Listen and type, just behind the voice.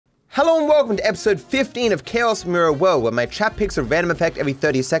Hello and welcome to episode 15 of Chaos Mirror World, where my chat picks a random effect every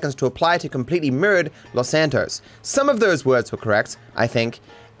 30 seconds to apply to completely mirrored Los Santos. Some of those words were correct, I think.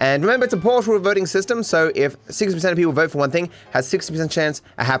 And remember, it's a partial voting system, so if 60% of people vote for one thing, has 60% chance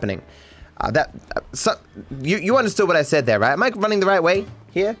of happening. You understood what I said there, right? Am I running the right way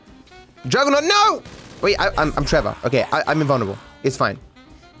here? Juggernaut, no! Wait, I'm Trevor. Okay, I'm invulnerable. It's fine.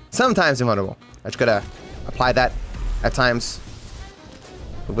 Sometimes invulnerable. I just gotta apply that at times.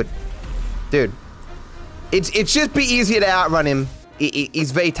 But, dude, it'd just be easier to outrun him.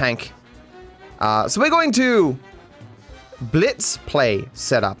 He's very tank. So we're going to blitz play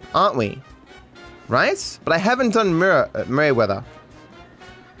setup, aren't we? Right? But I haven't done Merryweather.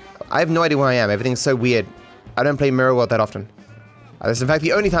 I have no idea where I am. Everything's so weird. I don't play Mirror World that often. This is in fact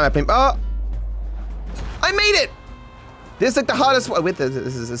the only time I play. Oh! I made it! This is like the hardest one. Wait, this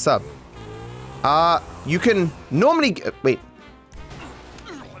is a sub. You can normally wait.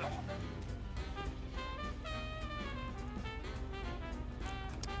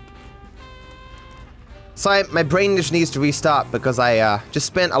 So my brain just needs to restart because I just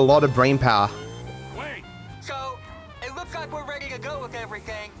spent a lot of brain power. Wait. So it looks like we're ready to go with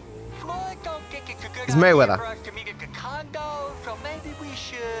everything. Floyd don't think it's a good It's Merryweather. idea for us to meet at the condo, so maybe we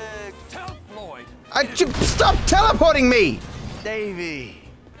should tell Floyd. Stop teleporting me! Davey.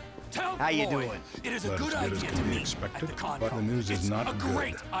 Tell How you Floyd doing? it is a Well, good as good as idea can to be meet expected, at the condo. but the news is It's not a good.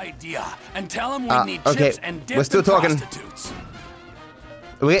 great idea. And tell him we need okay, chips and dip we're still and talking. prostitutes.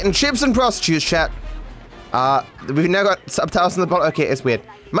 We're getting chips and prostitutes, chat. We've now got subtitles on the bottom. Okay, it's weird.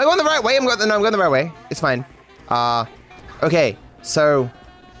 Am I going the right way? No, I'm going the right way. It's fine. Okay, so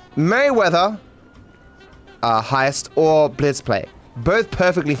Merryweather, heist or blitz play, both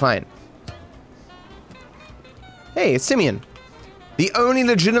perfectly fine. Hey, it's Simeon, the only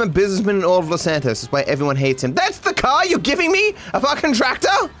legitimate businessman in all of Los Santos. Is why everyone hates him. That's the car you're giving me? A fucking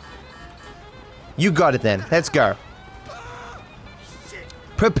tractor? You got it then. Let's go.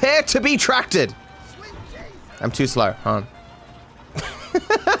 Prepare to be tracted. I'm too slow. Hold on.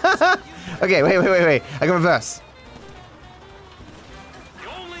 Okay, wait. I can reverse.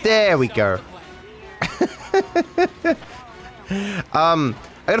 There we go. I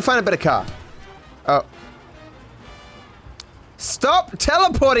gotta find a better car. Oh. Stop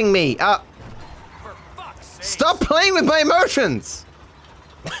teleporting me! Stop playing with my emotions!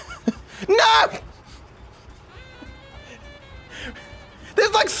 No!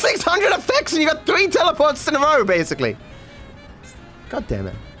 There's like 600 effects and you got 3 teleports in a row, basically. God damn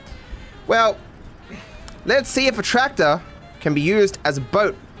it. Well, let's see if a tractor can be used as a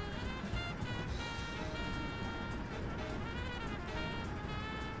boat.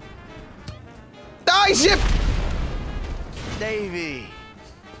 Die, ship! Davey,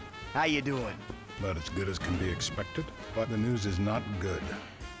 how you doing? About as good as can be expected, but the news is not good.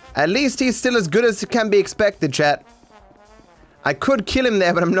 At least he's still as good as can be expected, chat. I could kill him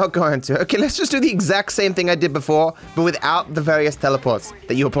there, but I'm not going to. Okay, let's just do the exact same thing I did before, but without the various teleports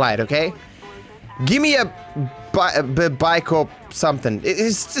that you applied, okay? Give me a bike or something.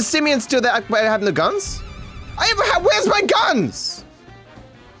 Is Simeon still there? I have no guns? Where's my guns?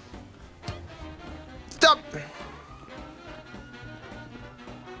 Stop.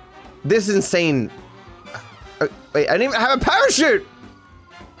 This is insane. Wait, I didn't even have a parachute.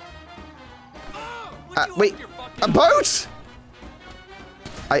 Wait, a boat?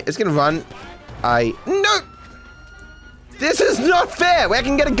 It's gonna run. No! This is not fair! Wait, I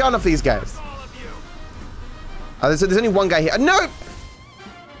can get a gun off these guys. There's only one guy here. No!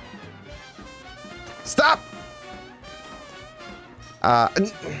 Stop!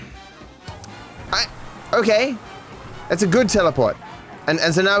 Okay. That's a good teleport. And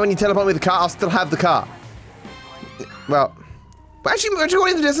so now when you teleport me with the car, I'll still have the car. Well, actually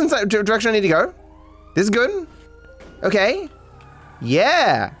going in the distance direction I need to go. This is good. Okay.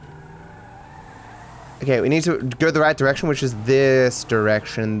 Yeah. Okay, we need to go the right direction, which is this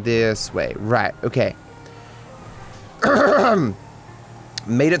direction, this way. Right, okay.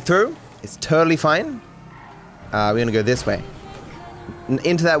 Made it through. It's totally fine. We're gonna go this way.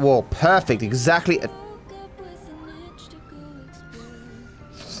 Into that wall. Perfect, exactly.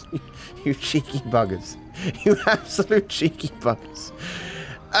 You cheeky buggers. You absolute cheeky buggers.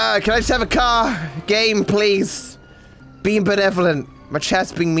 Can I just have a car? Game, please. Being benevolent. My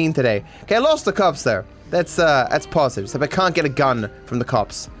chat's being mean today. Okay, I lost the cops though. That's positive. So I can't get a gun from the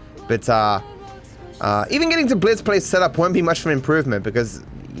cops. But even getting to Blitz Place setup won't be much of an improvement because,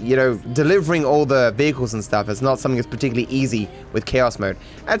 you know, delivering all the vehicles and stuff is not something that's particularly easy with Chaos Mode.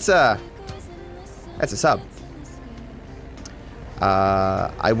 That's a sub.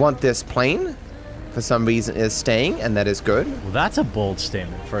 I want this plane. for some reason, is staying, and that is good. Well, that's a bold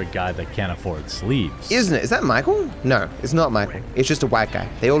statement for a guy that can't afford sleeves. Isn't it? Is that Michael? No, it's not Michael. It's just a white guy.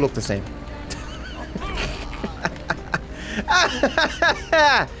 They all look the same.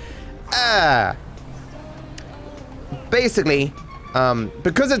 Basically,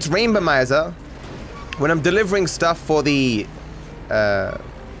 because it's Rainbomizer, when I'm delivering stuff for the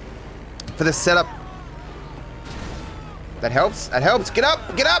setup, that helps. That helps. Get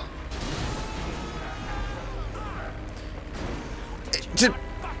up! Get up!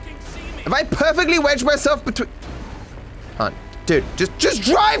 Have I perfectly wedged myself between? Hunt, dude, just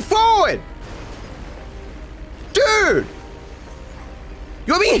drive forward, dude.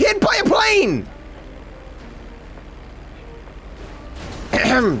 You're being hit by a plane.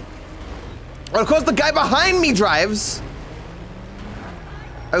 Well, of course, the guy behind me drives.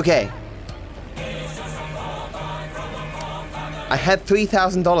 Okay. I had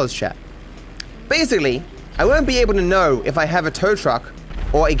 $3,000, chat. Basically, I won't be able to know if I have a tow truck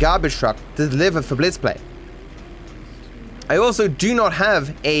or a garbage truck to deliver for Blitzplay. I also do not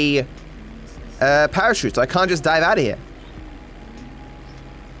have a parachute, so I can't just dive out of here.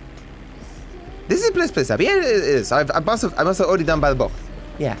 This is Blitzplay stuff. Yeah, it is. I must have already done by the book.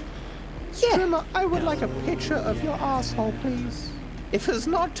 Yeah. Streamer, I would like a picture of your asshole, please. If it's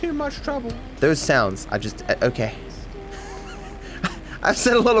not too much trouble. Those sounds, I just, okay. I've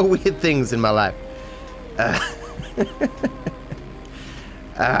said a lot of weird things in my life. I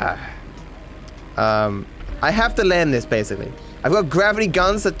have to land this, basically. I've got gravity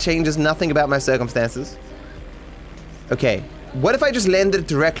guns that changes nothing about my circumstances. Okay, what if I just landed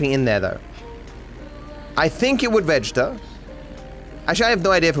directly in there, though? I think it would register. Actually, I have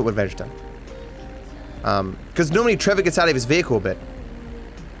no idea if it would register. Because normally Trevor gets out of his vehicle a bit.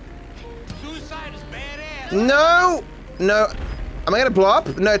 Suicide is badass. No! No. Am I gonna blow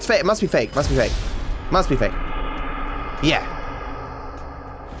up? No, it's fake. It must be fake. Must be fake. Must be fake. Yeah.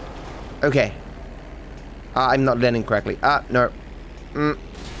 Okay. I'm not landing correctly. No.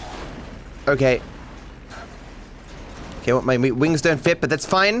 Okay. Okay, well, my wings don't fit, but that's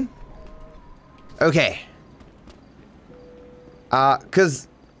fine. Okay. Because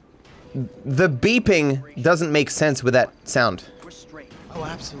the beeping doesn't make sense with that sound. We're straight. Oh,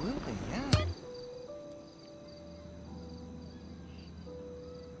 absolutely, yeah.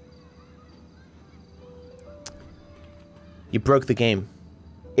 You broke the game.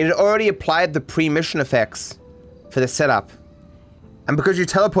 It had already applied the pre-mission effects for the setup. And because you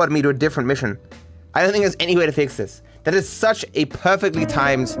teleported me to a different mission, I don't think there's any way to fix this. That is such a perfectly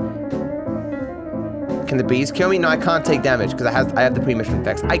timed... Can the bees kill me? No, I can't take damage because I have the pre-mission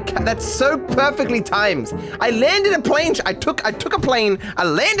effects. That's so perfectly timed. I landed a plane. I took a plane. I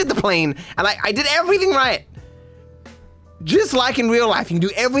landed the plane, and I did everything right. Just like in real life, you can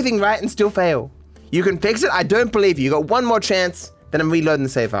do everything right and still fail. You can fix it. I don't believe you. You got one more chance. Then I'm reloading the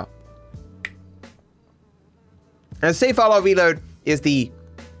save file. And the save file I'll reload is the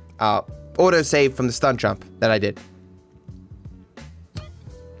auto save from the stunt jump that I did.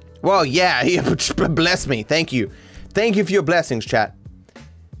 Well, yeah, bless me. Thank you. Thank you for your blessings, chat.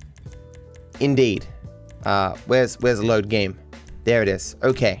 Indeed. Where's the load game? There it is.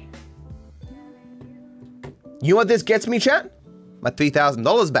 Okay. You know what this gets me, chat? My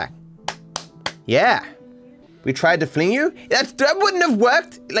 $3,000 back. Yeah. We tried to fling you? That wouldn't have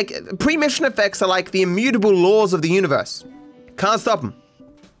worked. Like, pre-mission effects are like the immutable laws of the universe. Can't stop them.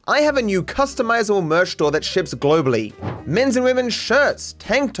 I have a new customizable merch store that ships globally. Men's and women's shirts,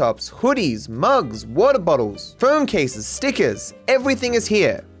 tank tops, hoodies, mugs, water bottles, phone cases, stickers, everything is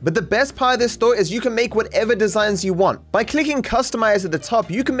here. But the best part of this store is you can make whatever designs you want. By clicking customize at the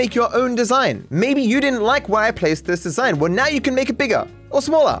top, you can make your own design. Maybe you didn't like where I placed this design. Well, now you can make it bigger or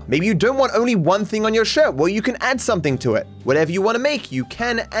smaller. Maybe you don't want only one thing on your shirt. Well, you can add something to it. Whatever you want to make, you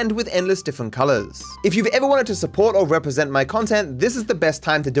can, and with endless different colors. If you've ever wanted to support or represent my content, this is the best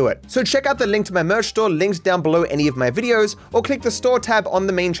time to do it. So check out the link to my merch store linked down below any of my videos, or click the store tab on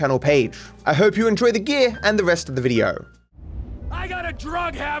the main channel page. I hope you enjoy the gear and the rest of the video. I got a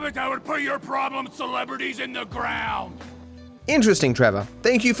drug habit that would put your problem celebrities in the ground. Interesting, Trevor.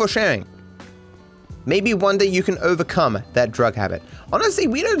 Thank you for sharing. Maybe one day you can overcome that drug habit. Honestly,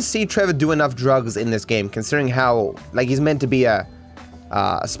 we don't see Trevor do enough drugs in this game, considering how, like, he's meant to be a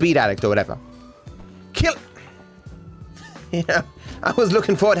speed addict or whatever. Kill. Yeah, I was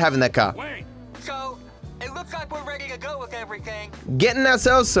looking forward to having that car. Wait. So, it looks like we're ready to go with everything. Getting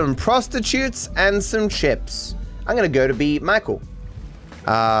ourselves some prostitutes and some chips. I'm gonna go to be Michael.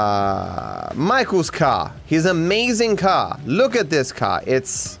 Michael's car. His amazing car. Look at this car.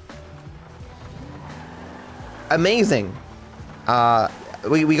 It's amazing.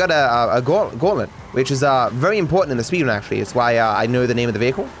 We got a gauntlet. which is very important in the speedrun, actually. It's why I know the name of the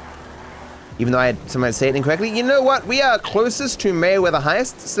vehicle, even though I had somebody say it incorrectly. You know what? We are closest to Mayweather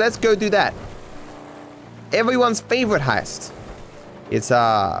heist, so let's go do that. Everyone's favorite heist. It's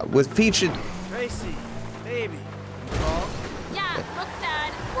was featured. Tracy, baby. Yeah, look,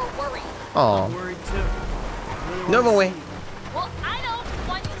 Dad, we're worried. Oh, Worried too. Really no wanna way. see you. Well, I don't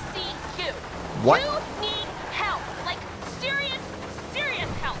want to see you. What? You need help, like serious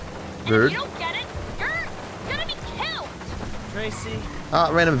help. And Bird. if you don't get it, you're gonna be killed. Tracy,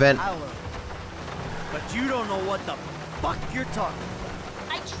 Random event. I love you. But you don't know what the fuck you're talking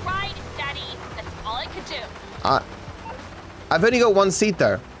I tried, Daddy. That's all I could do. I've only got one seat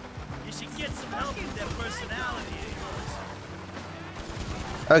though. about. You should get some help with that personality of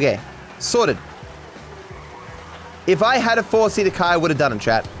yours. Okay, sorted. If I had a 4-seater car, I would have done it,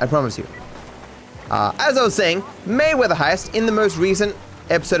 chat. I promise you. As I was saying, Mayweather heist in the most recent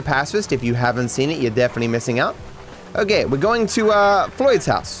episode of Pacifist. If you haven't seen it, you're definitely missing out. Okay, we're going to Floyd's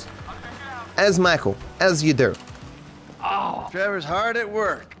house. As Michael, as you do. Oh, Trevor's hard at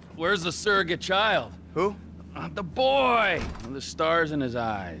work. where's the surrogate child? Who? The boy. The stars in his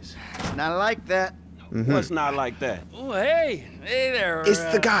eyes. Not like that. What's not like that? Oh, hey there. It's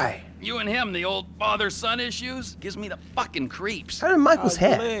the guy. You and him, the old father-son issues, gives me the fucking creeps. How did Michael's How's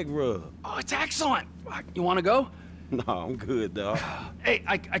your hair? leg rub? Oh, it's excellent. You want to go? No, I'm good, dog. Hey,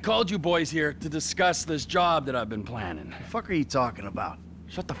 I called you boys here to discuss this job that I've been planning. The fuck are you talking about?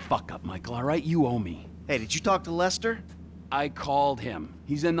 Shut the fuck up, Michael, all right? You owe me. Hey, did you talk to Lester? I called him.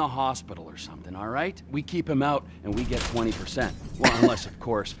 He's in the hospital or something, all right? We keep him out and we get 20%. Well, unless, of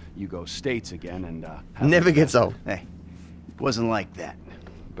course, you go States again and, Never gets old. Hey, it wasn't like that.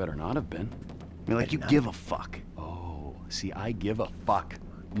 Better not have been. I mean, like you give a fuck. Oh, see, I give a fuck,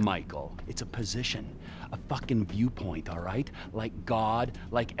 Michael. It's a position, a fucking viewpoint, all right? Like God,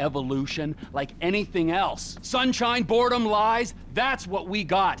 like evolution, like anything else. Sunshine, boredom, lies, that's what we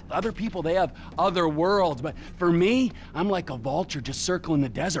got. Other people, they have other worlds, but for me, I'm like a vulture just circling the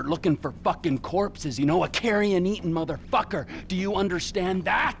desert looking for fucking corpses, you know, a carrion-eating motherfucker. Do you understand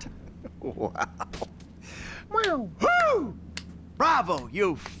that? Wow. Wow. Woo! Bravo,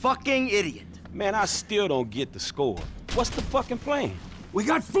 you fucking idiot. Man, I still don't get the score. What's the fucking plan? We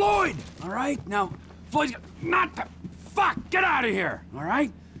got Floyd, all right? Now, Floyd's got, not the, fuck, get out of here, all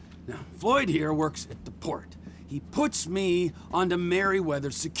right? Now, Floyd here works at the port. He puts me onto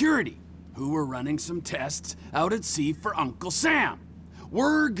Merryweather's security, who were running some tests out at sea for Uncle Sam.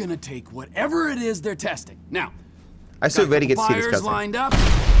 We're gonna take whatever it is they're testing. Now, I still ready to get to see this fires cutscene. lined up,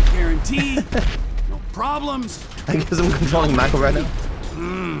 guaranteed, no problems. I guess I'm controlling Michael right now.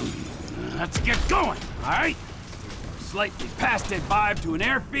 Let's get going, all right? Slightly past that vibe to an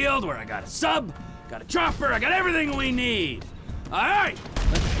airfield where I got a sub, got a chopper, I got everything we need. All right,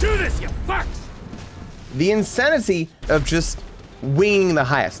 let's do this, you fucks. The insanity of just winging the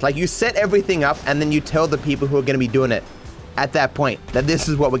heist. Like, you set everything up and then you tell the people who are going to be doing it at that point that this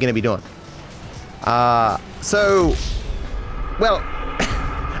is what we're going to be doing. So, well,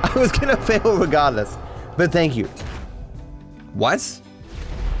 I was going to fail regardless, but thank you. What?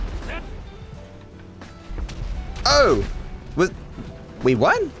 Oh, wait,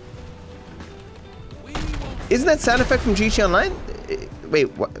 what? Isn't that sound effect from GT Online? Wait,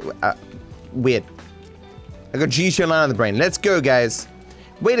 what? Weird. I got GT Online on the brain. Let's go, guys.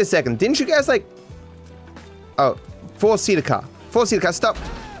 Wait a second. Didn't you guys like... Oh, 4-seater car. 4-seater car, stop.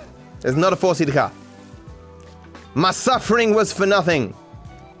 There's not a 4-seater car. My suffering was for nothing.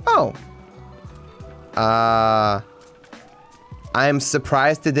 Oh. I'm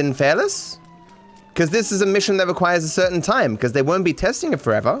surprised it didn't fail us. Because this is a mission that requires a certain time, because they won't be testing it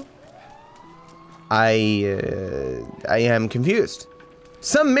forever. I am confused.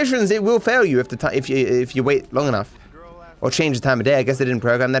 Some missions it will fail you if you wait long enough, or change the time of day. I guess they didn't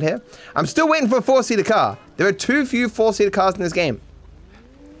program that here. I'm still waiting for a 4-seater car. There are too few 4-seater cars in this game.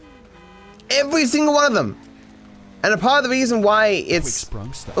 Every single one of them. And a part of the reason why it's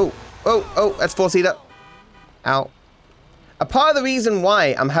oh, that's 4-seater. Ow. A part of the reason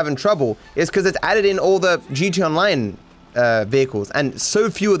why I'm having trouble is because it's added in all the GT Online vehicles, and so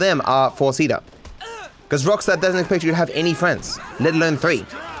few of them are 4-seater. Because Rockstar doesn't expect you to have any friends, let alone 3. Why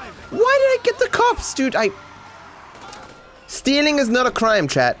did I get the cops, dude? Stealing is not a crime,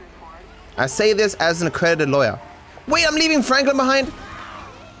 chat. I say this as an accredited lawyer. Wait, I'm leaving Franklin behind?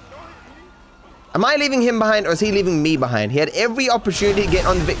 Am I leaving him behind, or is he leaving me behind? He had every opportunity to get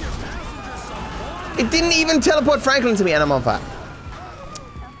on the... It didn't even teleport Franklin to me, and I'm on fire.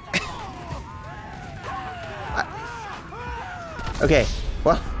 Okay,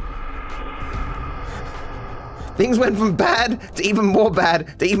 well. Things went from bad to even more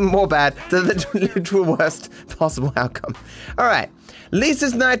bad to even more bad to the literal worst possible outcome. All right, at least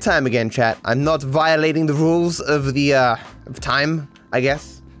it's nighttime again, chat. I'm not violating the rules of the of time, I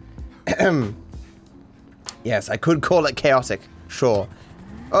guess. Yes, I could call it chaotic, sure.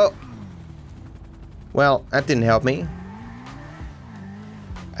 Oh, well, that didn't help me.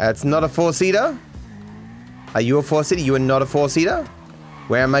 It's not a 4-seater. Are you a 4-seater? You are not a 4-seater.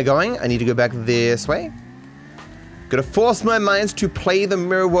 Where am I going? I need to go back this way. Gotta force my minds to play the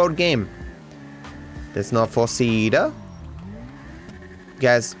mirror world game. That's not 4-seater.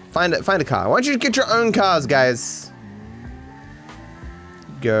 Guys, find a car. Why don't you get your own cars, guys?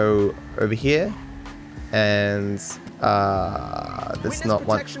 Go over here. And that's not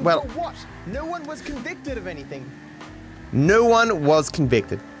one. Well, what? No one was convicted of anything. No one was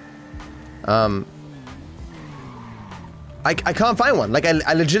convicted. I can't find one. Like,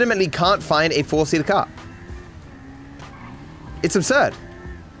 I legitimately can't find a 4-seater car. It's absurd.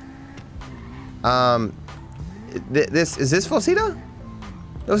 Is this 4-seater?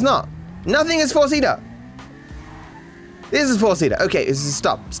 No, it's not. Nothing is 4-seater. This is 4-seater. Okay, this is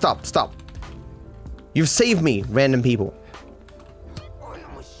stop. You've saved me, random people.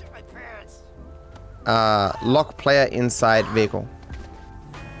 Lock player inside vehicle.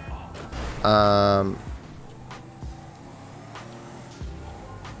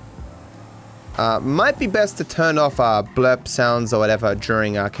 Might be best to turn off blurp sounds or whatever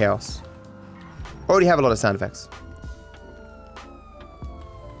during chaos. Already have a lot of sound effects.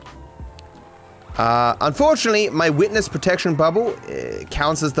 Unfortunately, my witness protection bubble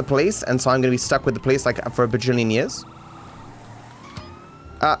counts as the police, and so I'm gonna be stuck with the police like for a bajillion years.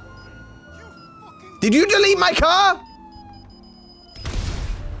 Did you delete my car?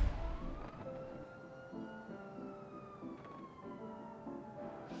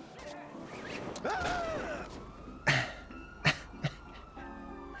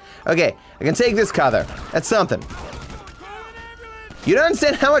 Okay, I can take this car though. That's something. You don't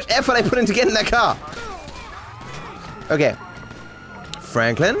understand how much effort I put into getting that car. Okay.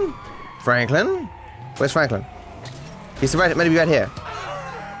 Franklin? Where's Franklin? He's right, maybe right here.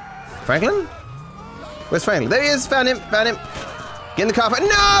 Franklin? Where's Franklin? There he is, found him. Get in the car.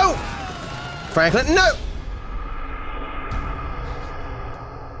 No! Franklin, no!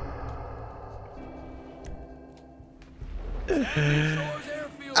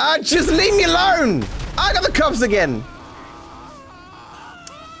 Just leave me alone! I got the cops again!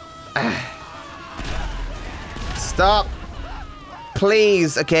 Stop.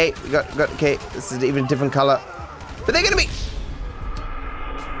 Please. Okay, okay, this is even a different color. But they're gonna be...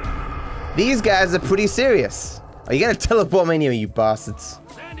 These guys are pretty serious. Are you gonna teleport me anyway, you bastards?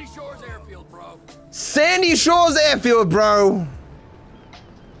 Sandy Shores Airfield, bro. Sandy Shores Airfield, bro!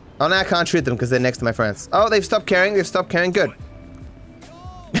 Oh, now I can't shoot them because they're next to my friends. Oh, they've stopped carrying. Good.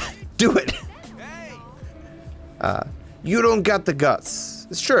 Do it. You don't got the guts.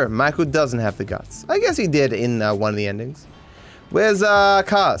 It's true, Michael doesn't have the guts. I guess he did in one of the endings. Where's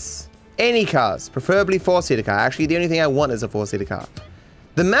cars? Any cars, preferably 4-seater car. Actually, the only thing I want is a 4-seater car.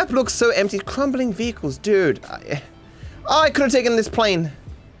 The map looks so empty. Crumbling vehicles, dude. I could have taken this plane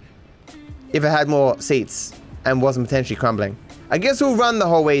if it had more seats and wasn't potentially crumbling. I guess we'll run the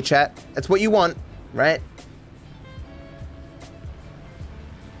whole way, chat. That's what you want, right?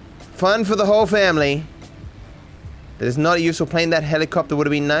 Fun for the whole family. That is not a useful plane. That helicopter would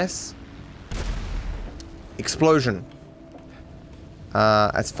have been nice. Explosion.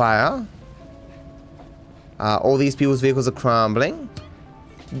 That's fire. All these people's vehicles are crumbling.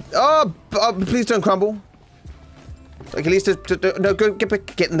 Oh, please don't crumble. Like, at least no, go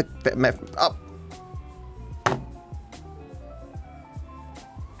get in the up.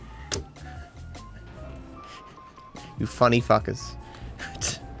 You funny fuckers.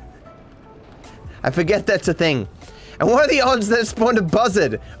 I forget that's a thing. And what are the odds that it spawned a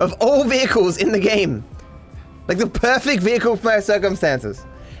buzzard of all vehicles in the game? Like the perfect vehicle for my circumstances.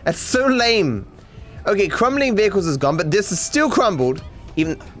 That's so lame. Okay, crumbling vehicles is gone, but this is still crumbled,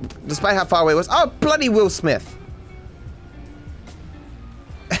 even despite how far away it was. Oh, bloody Will Smith.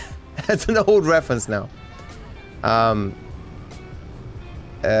 That's an old reference now.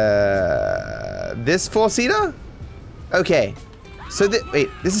 This 4-seater? Okay. So wait,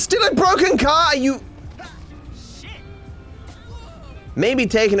 this is still a broken car? Are you... Maybe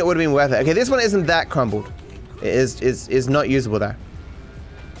taking it would have been worth it. Okay, this one isn't that crumbled. It is not usable though.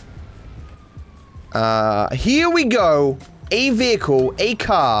 Here we go. A vehicle, a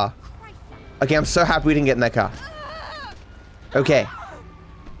car. Okay, I'm so happy we didn't get in that car. Okay.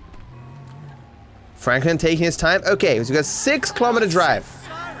 Franklin taking his time. Okay, so we got a 6-kilometer drive.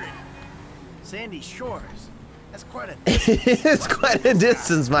 Sandy Shores. That's quite a It's quite a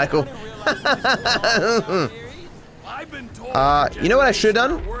distance, Michael. You know what I should have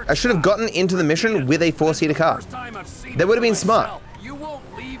done? I should have gotten into the mission with a 4-seater car. That would have been smart.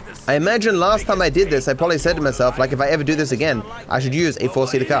 I imagine last time I did this, I probably said to myself, like, if I ever do this again, I should use a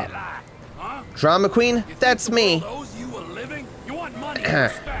 4-seater car. Drama queen? That's me.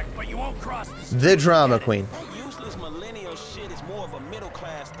 The drama queen.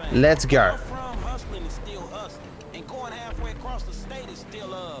 Let's go.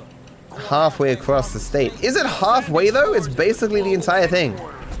 Halfway across the state. Is it halfway though? It's basically the entire thing.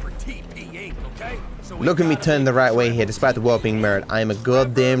 Look at me turn the right way here despite the world being mirrored. I am a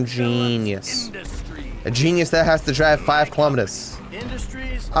goddamn genius. A genius that has to drive 5 kilometers.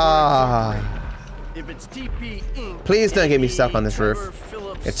 Please don't get me stuck on this roof.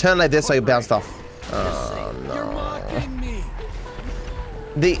 It turned like this so it bounced off. Oh no.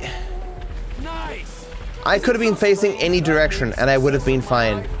 I could have been facing any direction and I would have been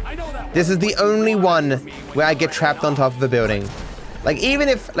fine. This is the only one where I get trapped on top of a building. Like, even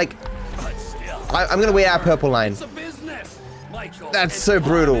if, like, I'm gonna wait out purple line. That's so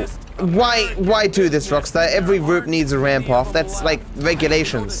brutal. Why do this, Rockstar? Every route needs a ramp off. That's like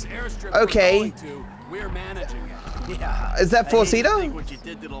regulations. Okay. Is that 4-seater?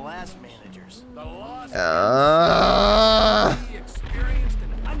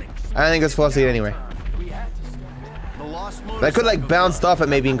 I think it's 4-seater anyway. I could like bounced off it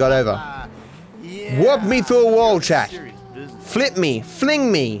maybe and got over. Warp me through a wall, chat. Flip me,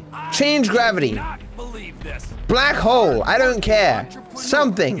 fling me, change gravity. Black hole, I don't care.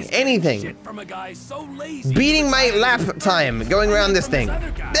 Something, anything. Beating my lap time going around this thing.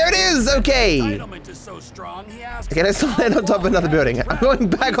 There it is, okay. Okay, let's land on top of another building. I'm going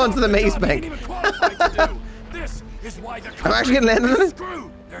back onto the maze bank. I'm actually gonna land on it.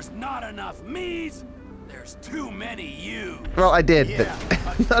 There's not enough me's. There's too many you. Well, I did,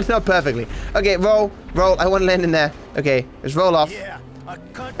 but not perfectly. Okay, roll. I want to land in there. Okay, let's roll off.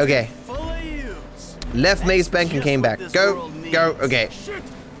 Okay. Left maze bank and came back. Go. Okay.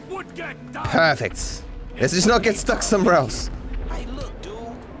 Perfect. Let's just not get stuck somewhere else.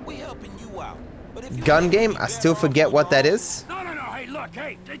 Gun game? I still forget what that is.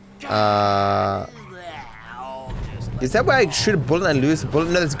 Is that where I shoot a bullet and I lose the bullet?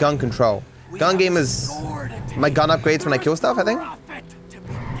 No, that's gun control. Gun game is my gun upgrades when I kill stuff, I think.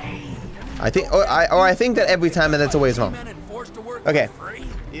 Or I think that every time and that's always wrong. Okay.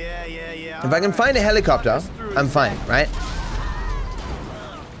 If I can find a helicopter, I'm fine, right?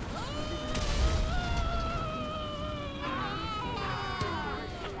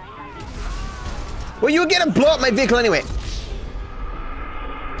 Well, you were gonna blow up my vehicle anyway.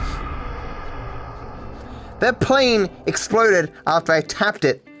 That plane exploded after I tapped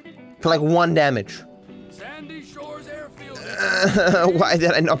it for like 1 damage. Sandy Shores Airfield. Why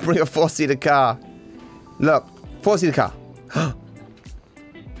did I not bring a 4-seater car? Look, 4-seater car.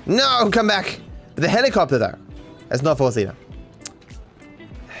 No, come back. The helicopter though, that's not 4-seater.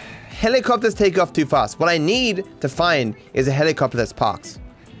 Helicopters take off too fast. What I need to find is a helicopter that's parked.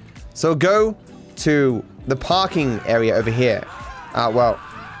 So go to the parking area over here. Well.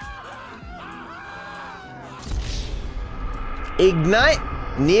 Ignite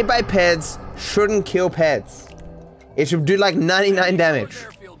nearby peds shouldn't kill peds. It should do like 99 damage.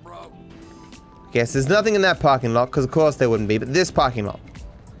 Yes, there's nothing in that parking lot, because of course there wouldn't be, but this parking lot.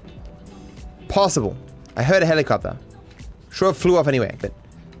 Possible. I heard a helicopter. Sure it flew off anyway, but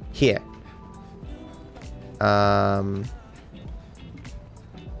here. There's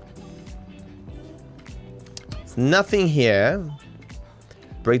nothing here.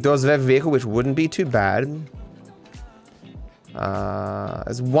 Break doors of every vehicle, which wouldn't be too bad.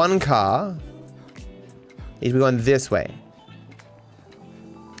 There's 1 car. Need to be going this way.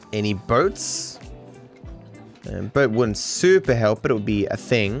 Any boats? Boat wouldn't super help, but it would be a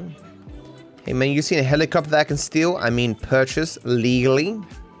thing. Hey man, you seen a helicopter that I can steal? I mean purchase legally?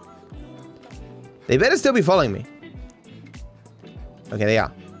 They better still be following me. Okay, they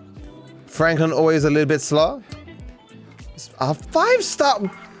are. Franklin always a little bit slow. A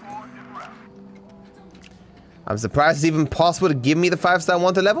 5-star... I'm surprised it's even possible to give me the 5-star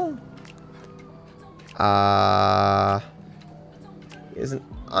wanted level. There's an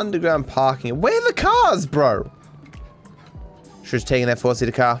underground parking. Where are the cars, bro? Should have taken that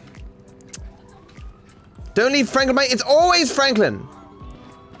 4-seater car. Don't leave Franklin, mate. It's always Franklin.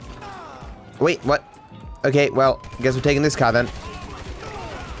 Wait, what? Okay, well, I guess we're taking this car then.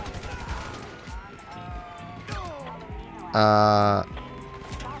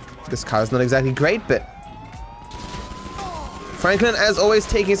 This car's not exactly great, but Franklin, as always,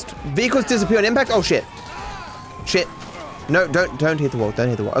 taking his vehicles disappear on impact. Oh shit! No, don't hit the wall. Don't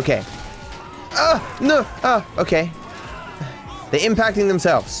hit the wall. Okay. No. Okay. They're impacting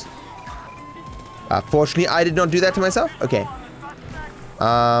themselves. Fortunately, I did not do that to myself. Okay.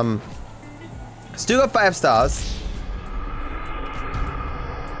 Still got 5 stars.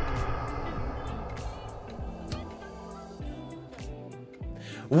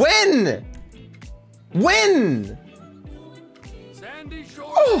 When? Sandy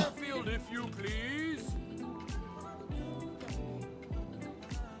Shore Airfield, if you please.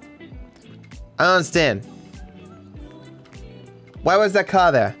 I don't understand. Why was that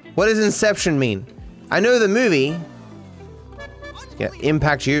car there? What does Inception mean? I know the movie. Yeah,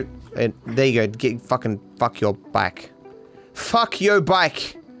 impact you. And there you go. Fuck your bike. Fuck your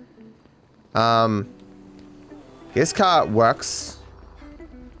bike. This car works.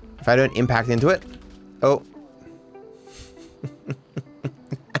 If I don't impact into it. Oh.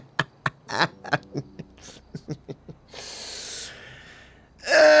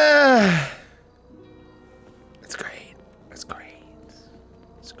 It's great. It's great.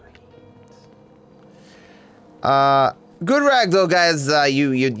 It's great. Good ragdoll, guys.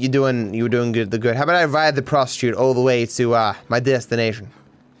 You doing good. How about I ride the prostitute all the way to my destination?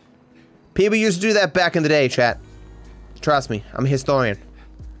 People used to do that back in the day, chat. Trust me, I'm a historian.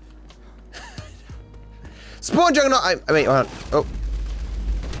 Spawn Juggernaut. Wait, hold on. Oh.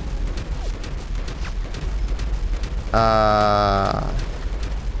 I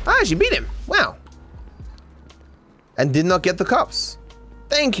actually beat him. Wow. And did not get the cops.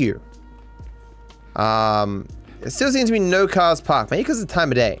 Thank you. There still seems to be no cars parked. Maybe because of the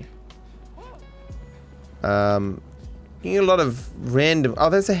time of day. Getting a lot of random. Oh,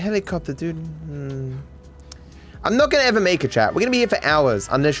 there's a helicopter, dude. I'm not gonna ever make a chat. We're gonna be here for hours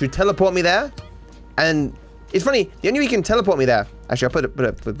unless you teleport me there. And it's funny. The only way you can teleport me there. Actually, I'll put a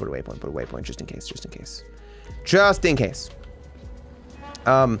waypoint. Put a waypoint just in case. Just in case. Just in case.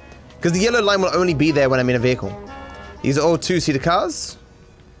 Because the yellow line will only be there when I'm in a vehicle. These are all 2-seater cars.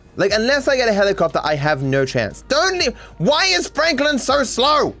 Like, unless I get a helicopter, I have no chance. Don't leave. Why is Franklin so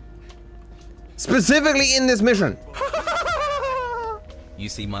slow? Specifically in this mission. You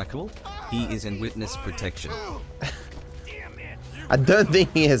see, Michael? He is in witness protection. I don't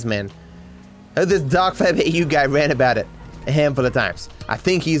think he is, man. Oh, this Dark Fab AU guy ran about it a handful of times. I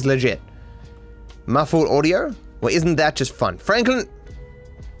think he's legit. Muffled audio? Well, isn't that just fun? Franklin...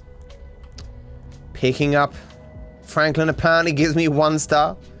 Picking up. Franklin apparently gives me 1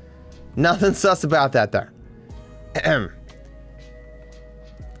 star. Nothing sus about that, though.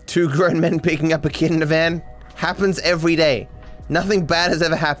 2 grown men picking up a kid in a van. Happens every day. Nothing bad has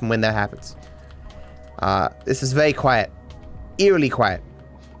ever happened when that happens. This is very quiet. Eerily quiet.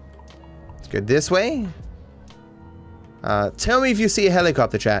 Let's go this way. Tell me if you see a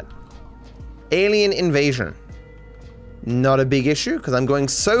helicopter, chat. Alien invasion. Not a big issue, because I'm going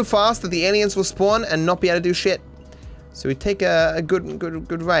so fast that the aliens will spawn and not be able to do shit. So we take a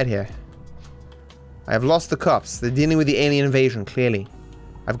good ride here. I have lost the cops. They're dealing with the alien invasion, clearly.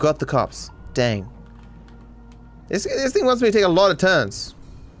 I've got the cops. Dang. This thing wants me to take a lot of turns.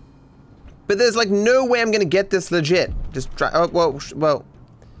 But there's like no way I'm gonna get this legit. Just try. Oh, well.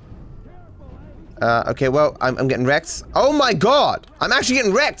 Okay, well, I'm getting wrecked. Oh my god! I'm actually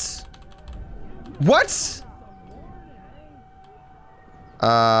getting wrecked! What?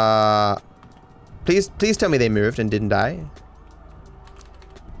 Please tell me they moved and didn't die.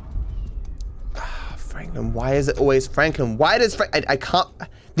 Franklin, why is it always Franklin? Why does I can't...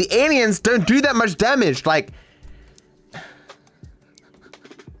 The aliens don't do that much damage, like...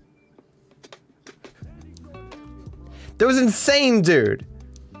 That was insane, dude.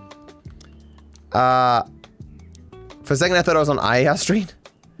 For a second I thought I was on IAR Street.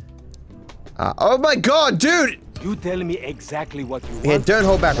 Oh my god, dude! You tell me exactly what you want. Yeah, don't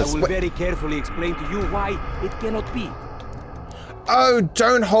hold backwards. I will very carefully explain to you why it cannot be. Oh,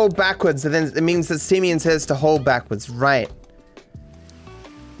 don't hold backwards. And then it means that Simeon says to hold backwards. Right.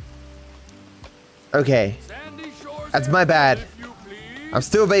 Okay. That's my bad. I'm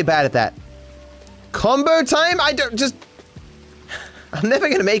still very bad at that. Combo time? I don't just... I'm never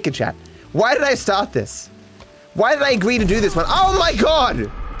gonna make a chat. Why did I start this? Why did I agree to do this one? Oh my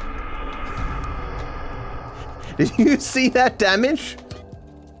god! Did you see that damage?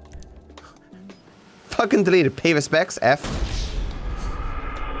 Fucking deleted. Pay respects. F.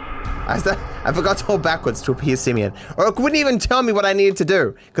 I forgot to hold backwards to appease Simeon. Or it wouldn't even tell me what I needed to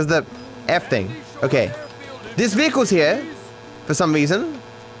do. Because the F thing. Okay. This vehicle's here. For some reason.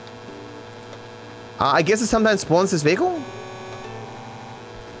 I guess it sometimes spawns this vehicle.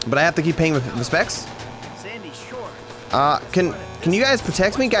 But I have to keep paying respects. Can you guys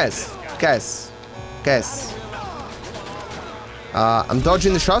protect me? Guys. I'm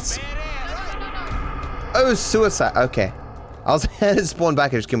dodging the shots. Oh, suicide. Okay. I was had it spawn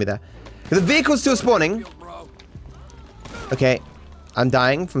back and just kill me there. The vehicle's still spawning. Okay. I'm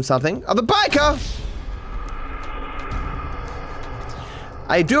dying from something. Oh, the biker!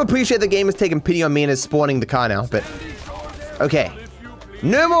 I do appreciate the game is taking pity on me and is spawning the car now, but... Okay.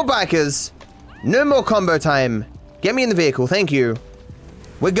 No more bikers. No more combo time. Get me in the vehicle. Thank you.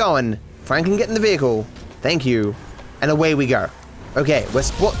 We're going. Franklin, get in the vehicle. Thank you. And away we go. Okay, we're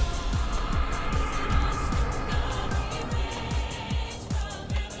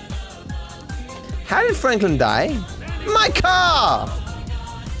How did Franklin die? My car!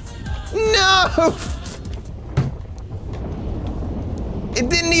 No! It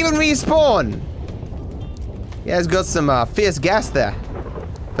didn't even respawn. Yeah, it's got some fierce gas there.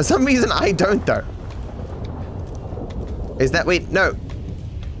 For some reason, I don't though. Is that, wait, no.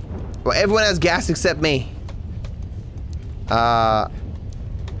 Well, everyone has gas except me. Well,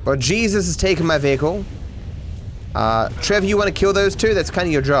 Jesus has taken my vehicle. Trev, you want to kill those two? That's kind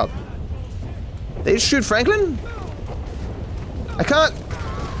of your job. They just shoot Franklin? I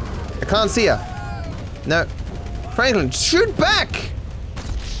can't see her. No. Franklin, shoot back!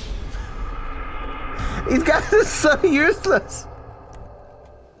 These guys are so useless.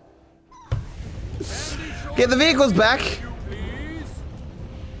 Get the vehicles back.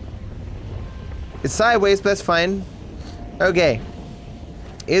 It's sideways, but that's fine. Okay.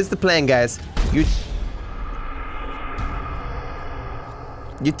 Here's the plan, guys. You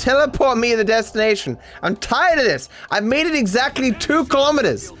teleport me to the destination. I'm tired of this. I've made it exactly 2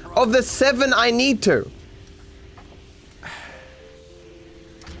 kilometers of the 7 I need to.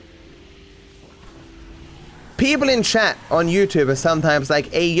 People in chat on YouTube are sometimes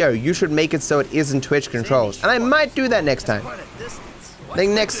like, hey yo, you should make it so it isn't Twitch controls. And I might do that next time. I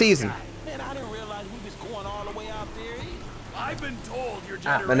think next season.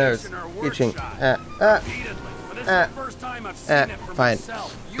 My nose. Itching. Fine.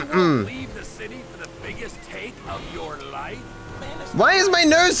 Why is my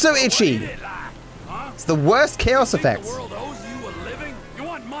nose so itchy? It's the worst chaos effect.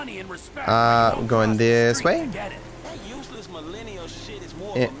 Going this way.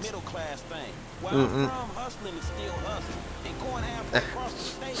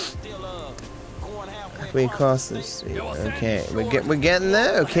 We cross this. Okay, we're getting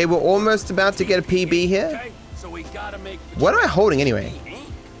there. Okay, we're almost about to get a PB here. What am I holding anyway?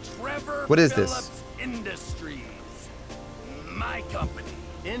 What is this? Industries. My company.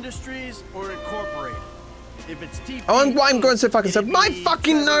 Industries or Incorporated. If it's TP, why I'm going so fucking slow. My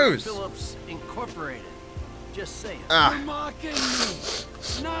fucking nose. Phillips Incorporated. Just saying. I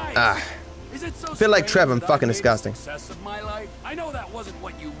feel like Trev, I'm fucking disgusting. I know that wasn't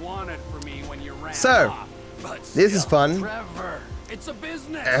what you wanted for me when you ran so, off, but this is fun. Trevor, it's a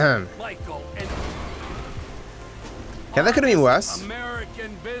business. Michael and yeah, that could have been worse.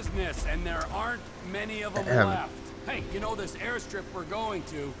 American business, and there aren't many of them left. Hey, you know this airstrip we're going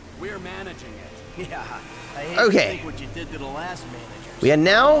to? We're managing it. Yeah. I hate okay. To think what you did to the last manager. We are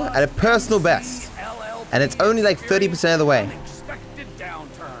now at a personal best, and it's only like 30% of the way.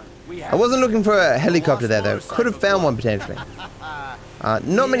 I wasn't looking for a helicopter there though. Could have found one potentially.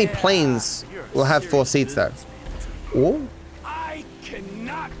 Not many planes will have 4 seats though. Oh? I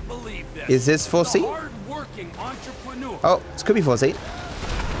cannot believe this. Is this 4 seat? Oh, this could be 4 seat.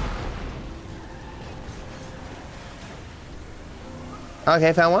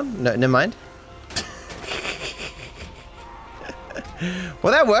 Okay, found one. No, never mind.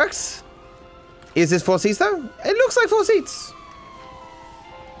 Well, that works. Is this 4 seats though? It looks like 4 seats.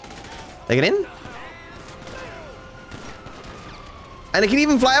 Take it in. And it can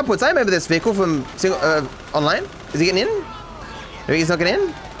even fly upwards. I remember this vehicle from online. Is he getting in? Maybe he's not getting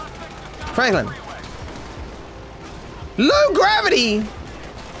in? Franklin. Low gravity!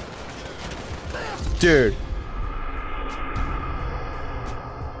 Dude.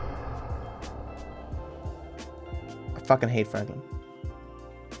 I fucking hate Franklin.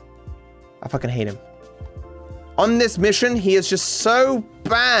 I fucking hate him. On this mission, he is just so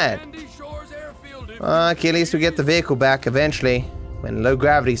bad. Okay, at least we get the vehicle back eventually. When low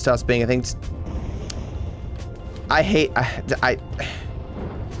gravity starts being a thing. I hate...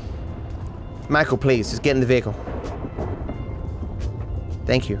 Michael, please, just get in the vehicle.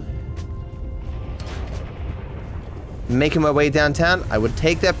 Thank you. Making my way downtown. I would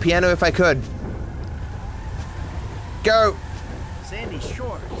take that piano if I could. Go! Sandy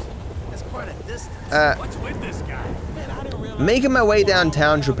Shores. That's quite a distance. What's with this guy? Making my way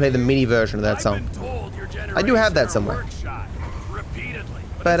downtown to play the MIDI version of that song. I do have that somewhere.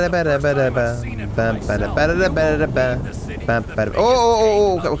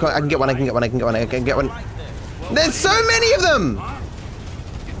 Oh, I can get one, I can get one, I can get one, I can get one. There's so many of them!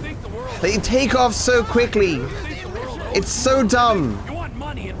 They take off so quickly. It's so dumb. You want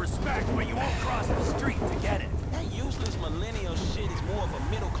money and respect, but you won't cross the street to get it. That useless millennial shit is more of a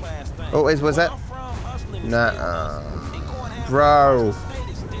middle class thing. Oh, was that? Nah. Bro.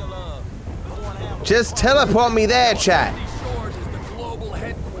 Just teleport me there, chat. Shores is the global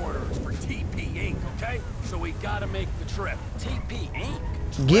headquarters for TP Inc., okay? So we gotta make the trip. TP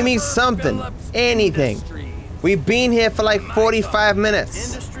Inc.? Give me something. Anything. We've been here for like 45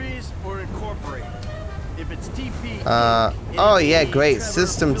 minutes. Industries or Incorporated? If it's TP oh yeah, great.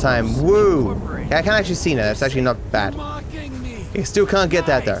 System time. Woo. Yeah, I can actually see now. That's actually not bad. You still can't get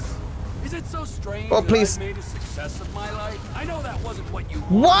that though. Is it so strange Oh, please. that I've made a success of my life? I know that wasn't what you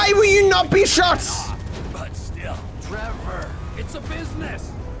Why will you not be shot? But still, Trevor, it's a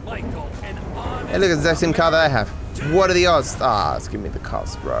business. Michael, an honest... Hey, look, it's the exact same car that I have. What are the odds? Ah, let's give me the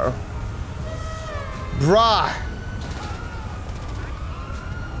cost, bro. Bruh.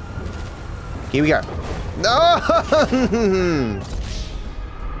 Here we go. No!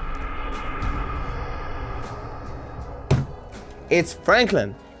 It's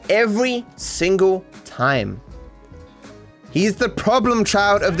Franklin. Every single time. He's the problem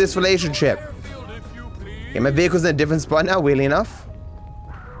child of this relationship. Okay, my vehicle's in a different spot now, weirdly enough.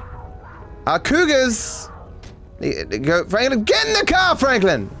 Our cougars! Go, Franklin, get in the car,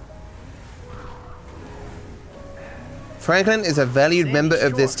 Franklin! Franklin is a valued member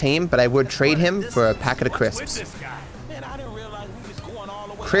of this team, but I would trade him for a packet of crisps.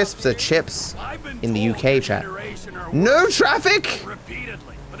 Crisps are chips in the UK, chat. No traffic?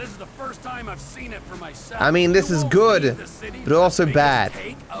 Repeatedly, but this is the first time I've seen it for myself. I mean, this is good, but also bad.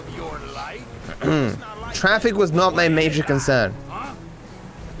 Traffic was not my major concern.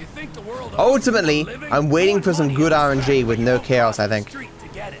 Ultimately, I'm waiting for some good RNG with no chaos, I think.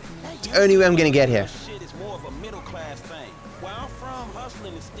 It's the only way I'm gonna get here.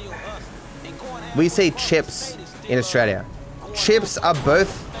 We say chips in Australia. Chips are both...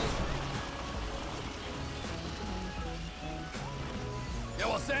 Yeah,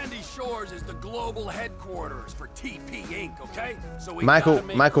 well, Sandy Shores is the global headquarters for TP Inc., okay? So we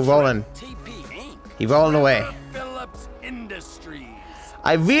Michael rolling. He rolling away. Phillips Industries.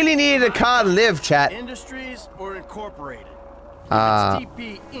 I really needed a car to live, chat. Industries or Incorporated?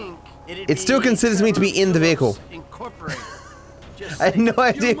 It still considers me to be in the vehicle. I had no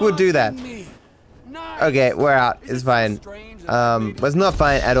idea it would do that. Okay, we're out. It's fine. It's not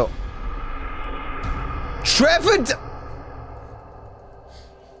fine at all. Trevor!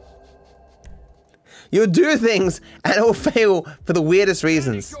 You'll do things and it'll fail for the weirdest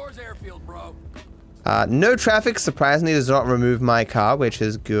reasons. No traffic, surprisingly, does not remove my car, which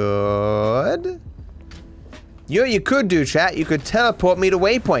is good. You know what you could do, chat? You could teleport me to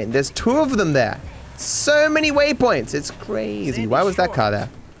Waypoint. There's 2 of them there. So many waypoints. It's crazy. Why was that car there?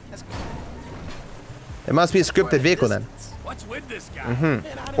 There must be a scripted vehicle then. What's with this guy?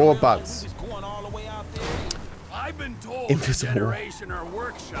 Or bugs. I've been told Invisible. generation or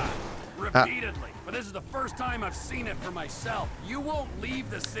workshop repeatedly, but this is the first time I've seen it for myself. You won't leave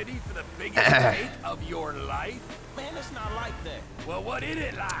the city for the biggest take of your life? Man, it's not like that. Well, what is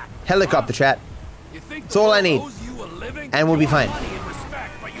it like? Helicopter, chat. It's all I need. And we'll be fine.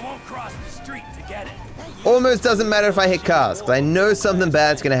 Almost doesn't matter if I hit cars, because I know something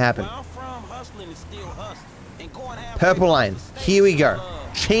bad's gonna happen. Purple line. Here we go.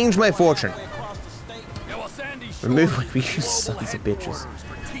 Change my fortune. Remove my you sons of bitches.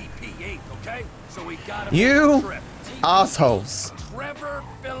 You assholes. Trevor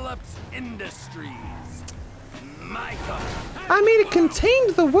Phillips Industries. I mean, it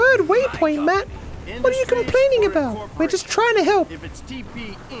contained the word waypoint, Matt. What are you complaining about? We're just trying to help.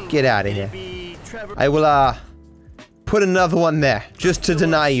 Get out of here. I will, put another one there, just to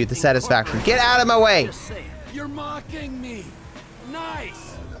deny you the satisfaction. Get out of my way! You're mocking me.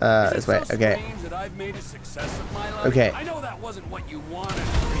 Nice. This way, okay. Okay. I know that wasn't what you wanted.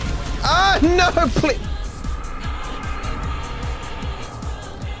 Ah, no, please!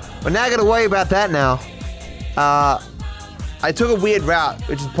 We're not gonna worry about that now. I took a weird route,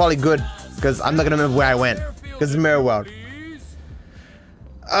 which is probably good, because I'm not gonna remember where I went. Because it's Mirror World.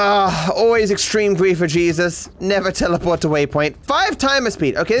 Always extreme grief for Jesus. Never teleport to Waypoint. 5 timer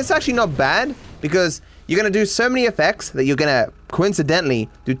speed. Okay, this is actually not bad, because you're gonna do so many effects that you're gonna coincidentally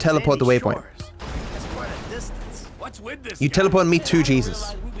do teleport to Waypoint. You teleport me to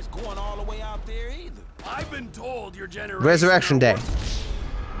Jesus. Resurrection Day.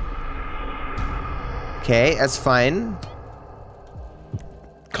 Okay, that's fine.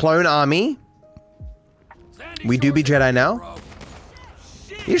 Clone army. We do be Jedi now.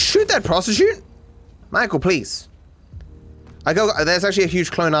 You shoot that prostitute? Michael, please. There's actually a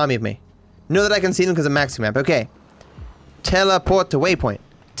huge clone army of me. Know that I can see them because of maxi map. Okay. Teleport to waypoint.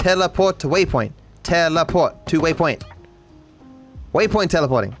 Teleport to waypoint. Teleport to waypoint. Waypoint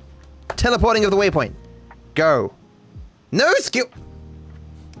teleporting. Teleporting of the waypoint. Go. No skill.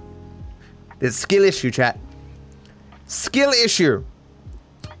 There's skill issue, chat. Skill issue.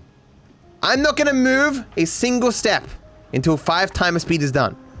 I'm not gonna move a single step until 5 timer speed is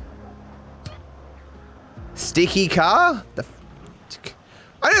done. Sticky car?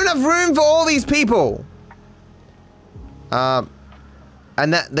 I don't have room for all these people. And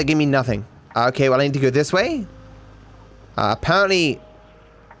they give me nothing. Okay, well I need to go this way. Apparently,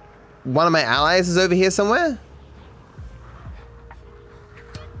 one of my allies is over here somewhere.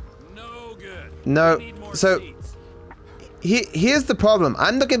 No good. No, so here's the problem.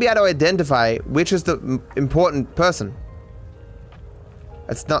 I'm not gonna be able to identify which is the important person.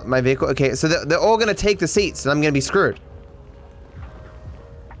 It's not my vehicle. Okay, so they're all gonna take the seats, and I'm gonna be screwed.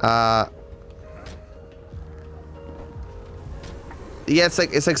 Yeah, it's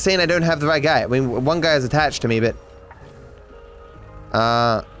like saying I don't have the right guy. I mean, one guy is attached to me, but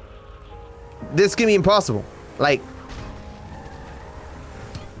this is gonna be impossible. Like,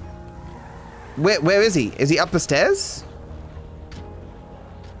 where is he? Is he up the stairs?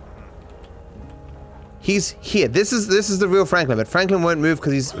 He's here. This is the real Franklin, but Franklin won't move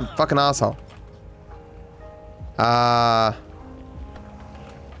because he's a fucking asshole.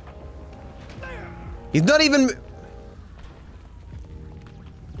 He's not even.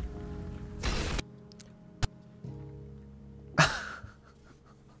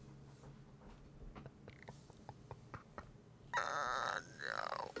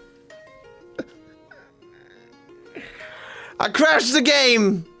 I crashed the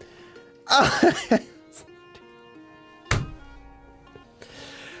game!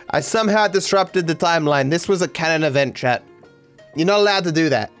 I somehow disrupted the timeline. This was a canon event, chat. You're not allowed to do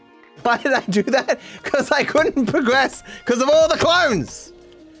that. Why did I do that? Because I couldn't progress because of all the clones!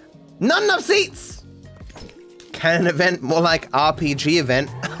 Not enough seats! Canon event, more like RPG event.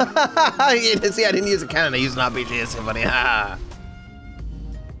 See, I didn't use a canon, I used an RPG, it's so funny.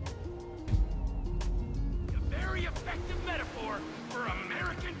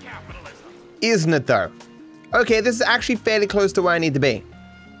 Isn't it though? Okay, this is actually fairly close to where I need to be.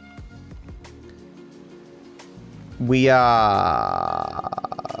 We got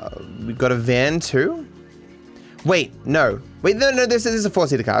a van too? Wait, no. Wait, no, this is a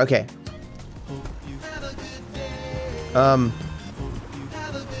 4-seater car, okay.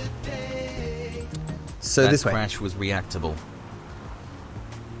 So that this way. crash was reactable.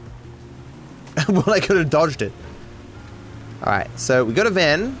 Well, I could have dodged it. Alright, so we got a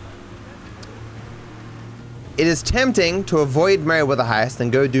van. It is tempting to avoid Merryweather Heist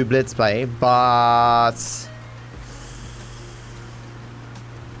and go do Blitz play, but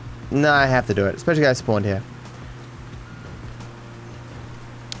no, I have to do it, especially guys spawned here.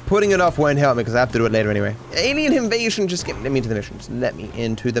 Putting it off won't help me because I have to do it later anyway. Alien invasion, just let me into the mission. Just let me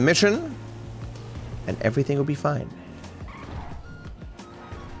into the mission, and everything will be fine.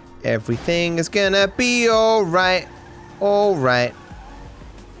 Everything is gonna be alright. Alright.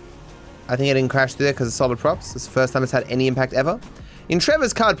 I think I didn't crash through there because of solid props. It's the first time it's had any impact ever. In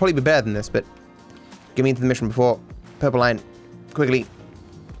Trevor's car, it'd probably be better than this, but get me into the mission before purple line. Quickly.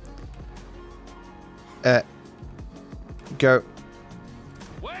 Go.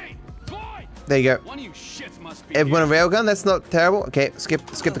 Wait, boy! There you go. One of you shits must be Everyone a railgun? That's not terrible. Okay, skip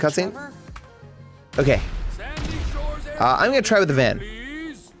the cutscene. Okay. I'm gonna try with the van.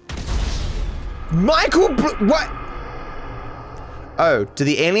 Michael, what? Oh, do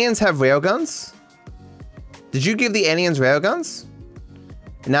the aliens have railguns? Did you give the aliens railguns?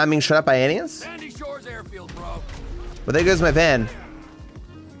 And now I'm being shut up by aliens? Airfield, bro. Well, there goes my van.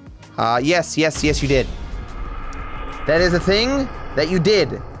 Yes, you did. That is a thing that you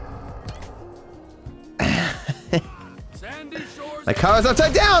did. My car is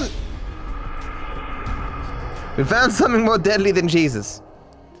upside down! We found something more deadly than Jesus.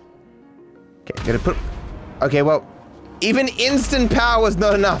 Okay, gotta put... Okay, well, even instant power was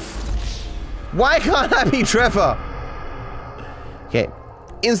not enough. Why can't I be Trevor? Okay,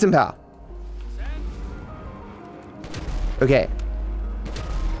 instant power. Okay.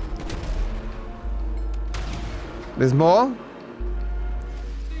 There's more?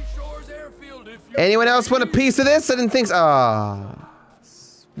 Anyone else want a piece of this? I didn't think so.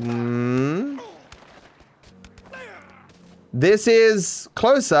 This is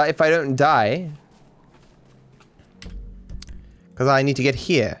closer if I don't die. Because I need to get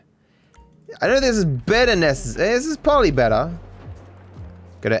here. I know this is better necessary. This is probably better.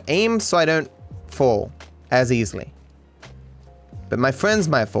 Gotta aim so I don't fall as easily. But my friends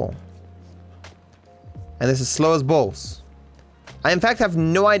might fall. And this is slow as balls. I in fact have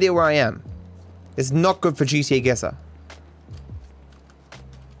no idea where I am. It's not good for GTA Guesser.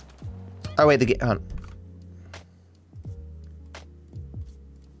 Oh wait, the hunt.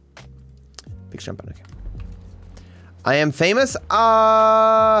 Big jump button, okay. I am famous?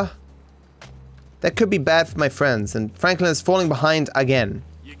 That could be bad for my friends, and Franklin is falling behind again.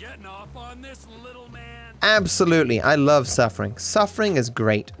 You getting off on this, little man? Absolutely, I love suffering. Suffering is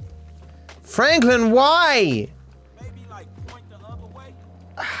great. Franklin, why? Maybe like point the other way.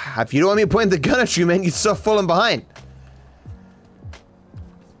 If you don't want me to point the gun at you, man, you'd stop falling behind.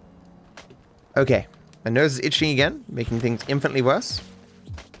 Okay, my nose is itching again, making things infinitely worse.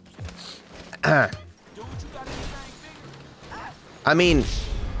 I mean,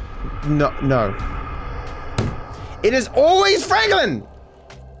 no. It is always Franklin!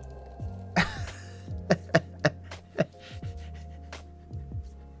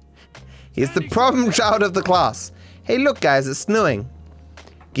 He's the problem child of the class. Hey, look, guys, it's snowing.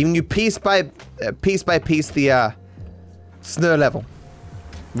 Giving you piece by piece the snow level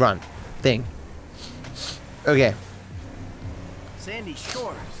run thing. Okay. Sandy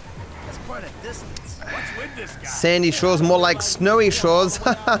Shores. That's quite a distance. What's with this guy? Sandy Shores, more like snowy shores.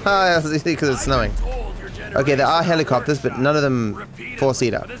 Because it's snowing. Okay, there are helicopters, but none of them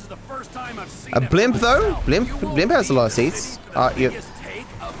four-seater. A blimp, though? Blimp has a lot of seats.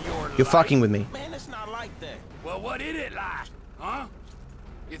 You're fucking with me. Man, it's not like that. Well, what is it like? Huh?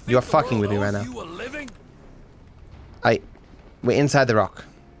 You are fucking with me right now. We're inside the rock.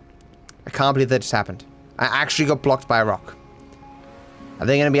 I can't believe that just happened. I actually got blocked by a rock. Are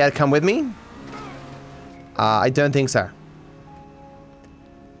they gonna be able to come with me? I don't think so.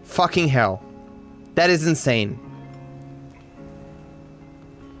 Fucking hell. That is insane.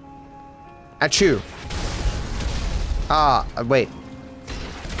 Achoo. Wait.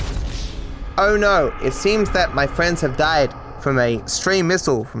 Oh no, it seems that my friends have died from a stray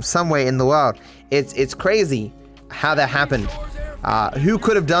missile from somewhere in the world. It's crazy how that happened. Who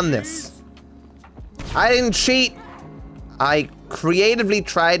could have done this? I didn't cheat. I creatively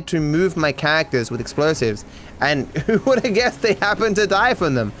tried to move my characters with explosives, and who would have guessed they happened to die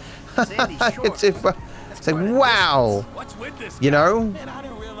from them? It's like, wow. You know?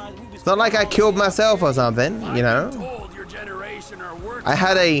 It's not like I killed myself or something, you know? I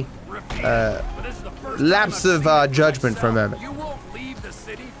had a lapse of judgment for a moment. You won't leave the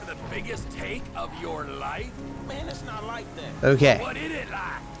city for the biggest take of your life? Man, it's not like that. Okay. What is it like?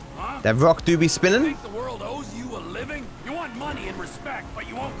 Huh? That rock do be spinning? Think the world owes you a living? You want money and respect, but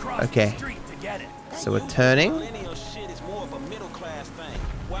you won't cross Okay. the street to get it. So we're turning.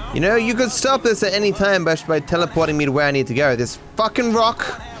 You know, you could stop this at any time by teleporting me to where I need to go. This fucking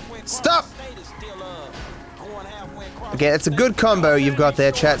rock. Stop! Okay, it's a good combo you've got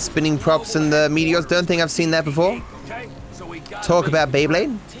there, chat. Spinning props and the meteors. Don't think I've seen that before. Talk about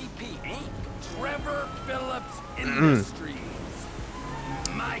Beyblade. Trevor Phillips Industries.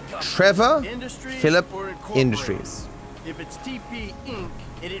 Trevor Phillip Industries. If it's TP Inc.,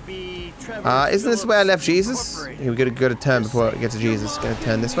 it'd be Trevor. Isn't this where I left Jesus? We gotta go to turn before it gets to Jesus. Gonna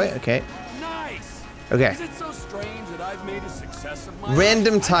turn this way. Okay. Nice. Okay. Is it so strange that I've made a success of my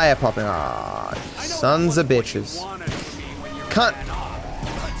Random life? tire popping. Ah, sons of bitches. Can't.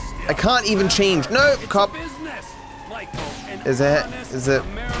 I can't even change. No, cop. Is it? Is it?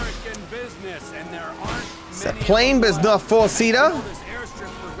 It's a plane, but it's not four-seater.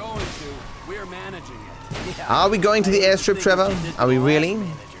 Are we going to the airstrip, Trevor? Are we really?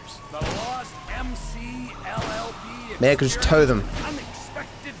 Maybe I could just tow them.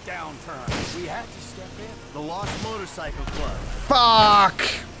 Unexpected downturn. We had to step in. The Lost Motorcycle Club. Fuck!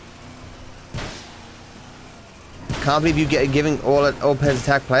 Can't believe you giving all pairs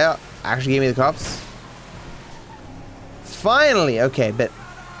attack player actually gave me the cops. Finally, okay, but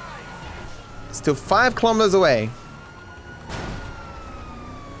still 5 kilometers away.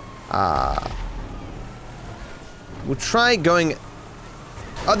 We'll try going.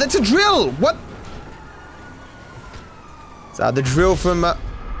 Oh, that's a drill. What? Is that the drill from?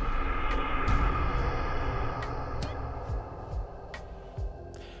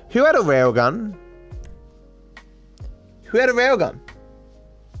 Who had a railgun? Who had a railgun?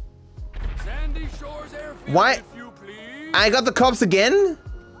 Why? I got the cops again?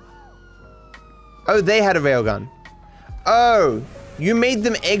 Oh, they had a railgun. Oh, you made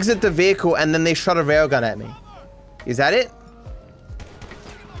them exit the vehicle and then they shot a railgun at me. Is that it?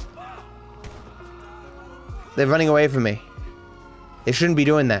 They're running away from me. They shouldn't be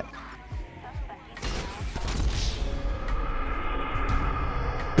doing that.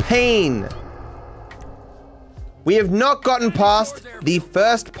 pain. We have not gotten past the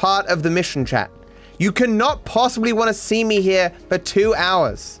first part of the mission, chat. You cannot possibly want to see me here for 2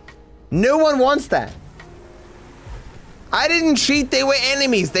 hours. No one wants that. I didn't cheat, they were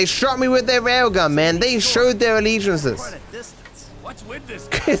enemies. They shot me with their railgun, man. They showed their allegiances. What's with this?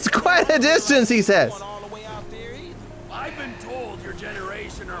 It's quite a distance, he says. I've been told your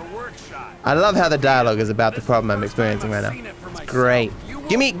generation are workshop. I love how the dialogue is about the problem I'm experiencing right now. It's great.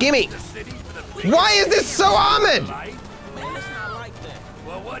 Gimme, gimme! Why is this so armored? Man, it's not like that.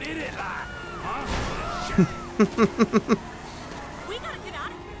 Well, what is it like? Huh? We gotta get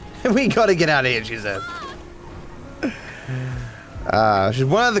out of here. We gotta get out of here, she says. She's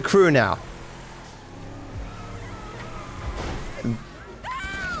one of the crew now.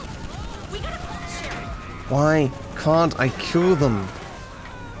 We gotta call the sheriff. Why can't I kill them?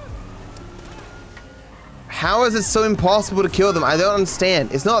 How is it so impossible to kill them? I don't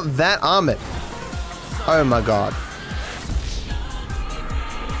understand. It's not that armored. Oh my god.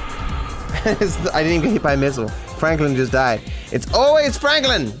 I didn't even get hit by a missile. Franklin just died. It's always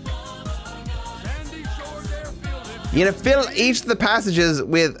Franklin! You're gonna fill each of the passages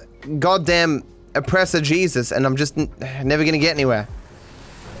with goddamn oppressor Jesus, and I'm just never gonna get anywhere.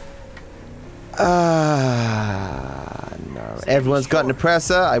 No. Everyone's got an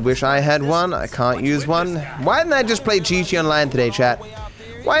oppressor. I wish I had one. I can't use one. Why didn't I just play GT Online today, chat?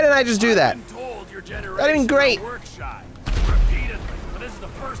 Why didn't I just do that? That'd have been great.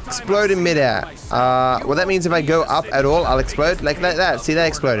 Explode in midair. Well, that means if I go up at all, I'll explode. Like that. See, that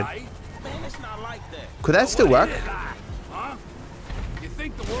exploded. Could that still work?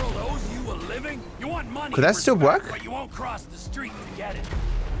 Could that still work? But you won't cross the street to get it.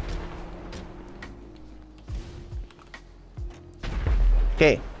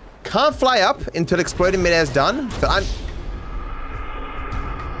 Okay. Can't fly up until exploding midair is done, but I'm...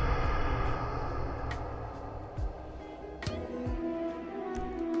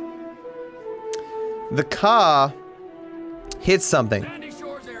 The car hit something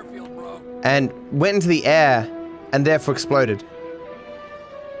and went into the air and therefore exploded.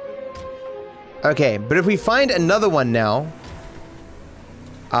 Okay, but if we find another one now,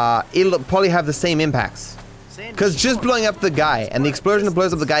 it'll probably have the same impacts. Because just blowing up the guy and the explosion that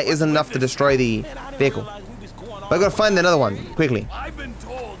blows up the guy isn't enough to destroy the vehicle. But I gotta find another one quickly. I've been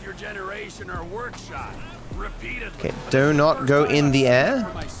told your generation are workshop repeatedly. Okay, do not go in the air.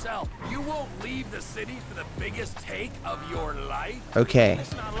 You won't leave the city for the biggest take of your life. Okay.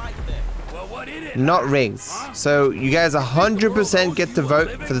 Well, what is it? Not rigs. So you guys 100% get to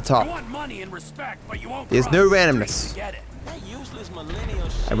vote for the top. There's no randomness.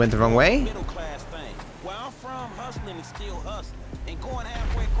 I went the wrong way.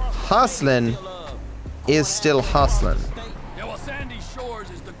 Hustling is still hustling.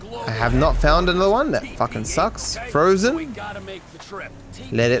 I have not found another one. That fucking sucks. Frozen.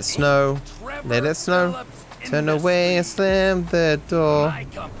 Let it snow. Let it snow. Turn away and slam the door.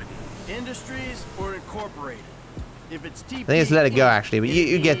 Industries or incorporated. If it's TP, I think it's let it go actually, but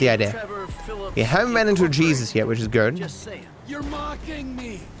you get the idea. We haven't ran into a Jesus yet, which is good. You're mocking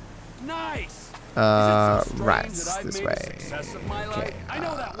me. Nice. Right, this way. Okay,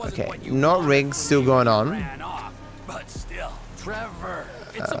 okay. Not rigs, still going on. But still, Trevor,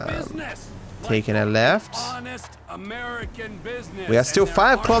 it's a business. Taking a left. Honest American business. We are still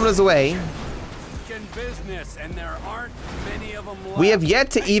 5 kilometers away. Business, and there aren't many of them left. We have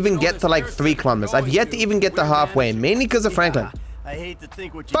yet to even get to like 3 kilometers. I've yet to even get to halfway, mainly because of Franklin. I hate to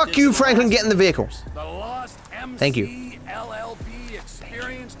think what Fuck you, Franklin, get in the vehicle. The Lost Thank you. LLP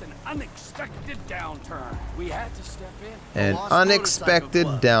experienced an unexpected downturn. We had to step in. An unexpected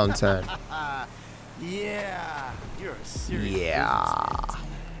downturn. Yeah, you're a serious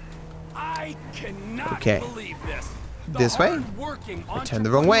I cannot believe this. This way? I turned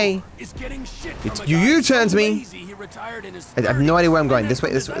the wrong way. It's you U-turns me. I have no idea where I'm going. This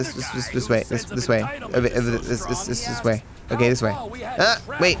way, this way, this way, this way. This way. Okay, this way.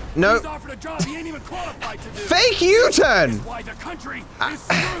 Wait, no. Fake U-turn!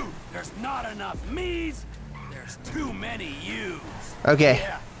 There's not enough me's. There's too many U's. Okay.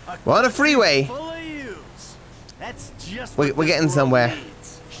 We're on a freeway. We're getting somewhere.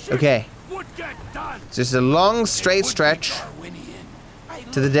 Okay. Just a long, straight stretch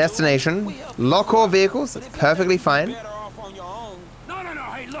to the destination. Lock all vehicles. That's perfectly fine.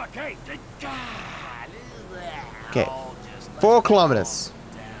 Okay. 4 kilometers.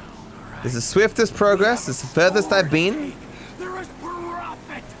 This is the swiftest progress. It's the furthest I've been.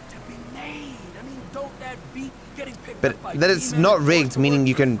 But that it's not rigged, meaning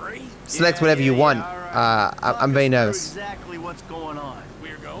you can select whatever you want. I'm very nervous. Exactly what's going on.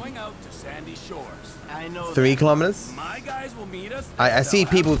 We're going Shores. I know 3 kilometers? My guys will meet us. I see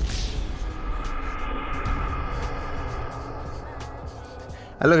people.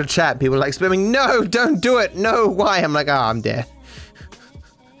 I look at chat, people are like spamming, no, don't do it, no, why? I'm like, ah, I'm dead.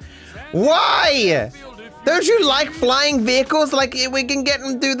 Why? Don't you like flying vehicles? Like, we can get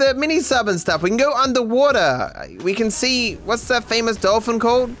them through the mini-sub and stuff. We can go underwater. We can see, what's that famous dolphin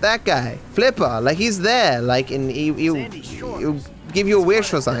called? That guy, Flipper, like he's there, like, and he'll give you a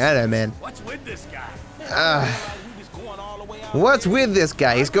wish or something. I don't know, man. What's with this guy? What's with this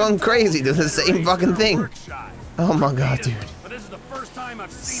guy? He's going crazy to the same fucking thing. Oh my god, dude.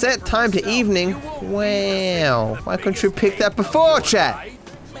 Set time to evening? Wow. Why couldn't you pick that before, chat?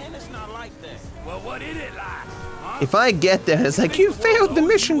 If I get there and it's like, you failed the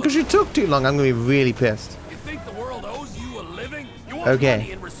mission because you took too long, I'm gonna be really pissed.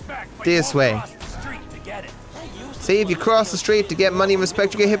 Okay. This way. See, if you cross the street to get money and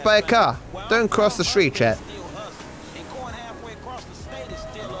respect, you get hit by a car. Don't cross the street, chat.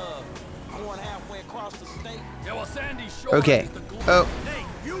 Okay. Oh. Hey,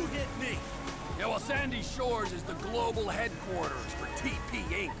 you hit me. Yeah, well, Sandy Shores is the global headquarters for TP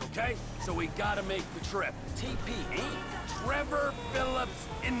Inc., okay? So we gotta make the trip. TP Inc? Trevor Phillips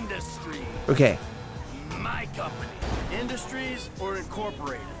Industries. Okay. My company. Industries or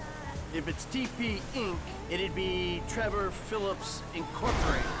Incorporated? If it's TP Inc., it'd be Trevor Phillips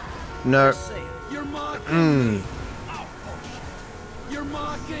Incorporated. No. You're mocking me. Oh, you're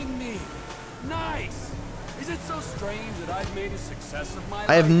mocking me. Nice. Is it so strange that I've made a success of my life?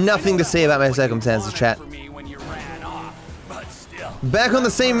 I have nothing to say about my circumstances, chat. Back on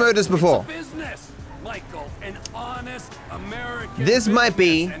the same road as before. This might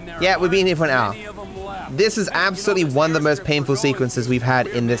be, yeah, we've been here for an hour. This is absolutely one of the most painful sequences we've had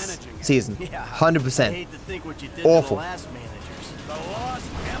in this season. 100%. Awful.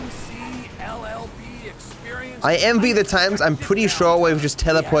 I envy the times I'm pretty sure we've just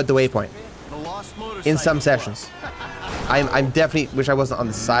teleported the waypoint. In some sessions. I'm definitely wish I wasn't on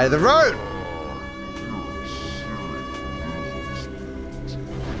the side of the road.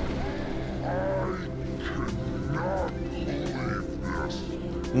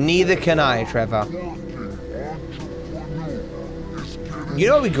 Neither can I, Trevor. You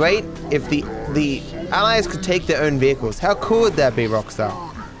know what would be great? If the allies could take their own vehicles. How cool would that be, Rockstar?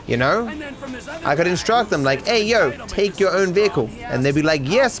 You know? I could instruct them like, hey, yo, take your own vehicle. And they'd be like,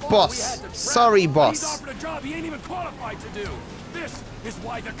 yes, boss. Sorry, boss.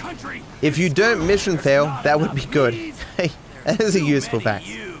 If you don't mission fail, that would be good. Hey, that is a useful fact.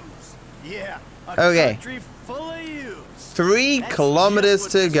 Okay. 3 kilometers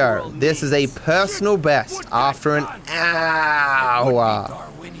to go. This is a personal best after an hour.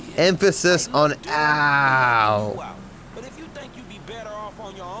 Emphasis on ow.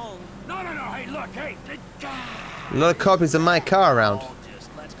 A lot of copies of my car around.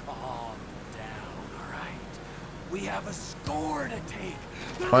 We have a score to take.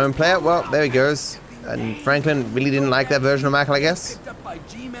 Home player? Well, there he goes. And Franklin really didn't like that version of Michael, I guess.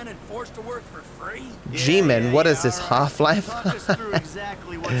 G-Men? What is this, Half-Life?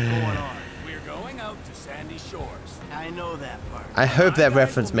 Exactly what's going on. We're going out to Sandy Shores. I know that part. I hope that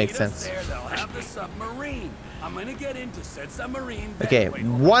reference makes sense. They'll have the submarine. I'm gonna get into said submarine. Okay,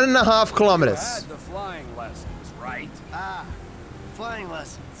 1.5 kilometers. The flying lessons, right? Ah, flying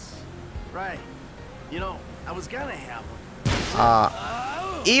lessons. Right. You know, I was gonna have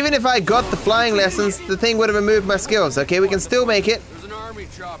one. Even if I got the flying lessons, the thing would have removed my skills. Okay, we can still make it. There's an army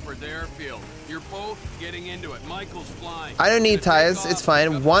chopper at the airfield. You're both getting into it. Michael's flying. I don't need tires. It's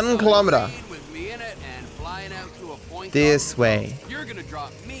fine. 1 kilometer. This way. You're gonna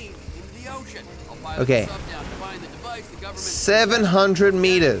drop me into the ocean. Okay. 700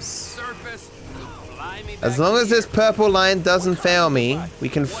 meters. As long as this purple line doesn't fail me, we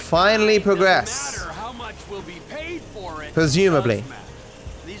can finally progress. Presumably.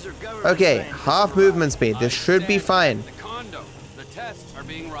 Okay, half movement speed. This should be fine.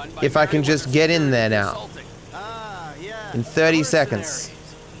 If I can just get in there now. In 30 seconds.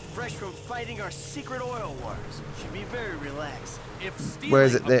 Fresh from fighting our secret oil wars. Should be very relaxed. Where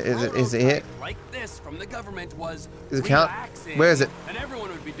is it? Is it here? Does it count? Where is it?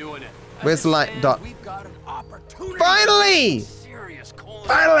 Where's the light dot? Finally!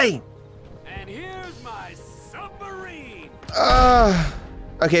 Finally! And here's my submarine.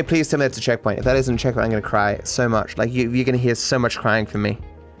 Okay, please tell me that's a checkpoint. If that isn't a checkpoint, I'm gonna cry so much. Like you're gonna hear so much crying from me.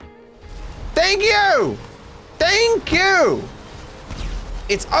 Thank you! Thank you!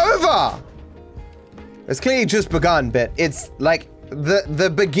 It's over! It's clearly just begun, but it's like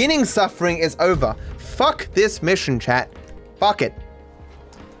the beginning suffering is over. Fuck this mission, chat. Fuck it.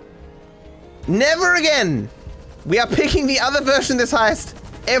 Never again! We are picking the other version of this heist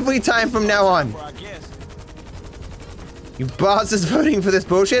every time from now on. You bastards voting for this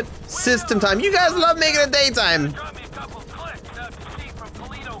bullshit? System time. You guys love making it daytime.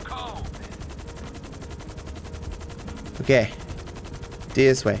 Okay.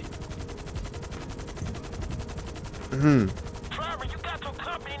 This way.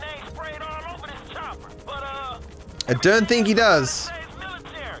 I don't think he does.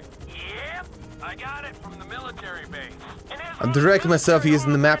 I'm directing myself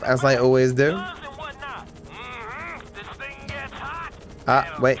using the map as I always do.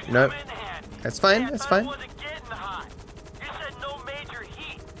 Ah, wait, no. That's fine, that's fine.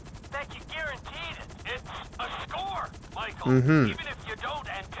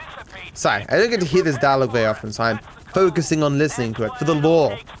 Sorry, I don't get to hear this dialogue very often, so I'm focusing on listening to it for the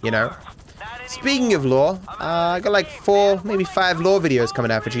lore, you know. Speaking of lore, I got like 4, maybe 5 lore videos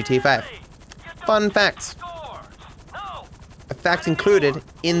coming out for GTA 5. Fun facts. A fact included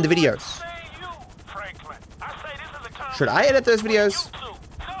in the videos. Should I edit those videos?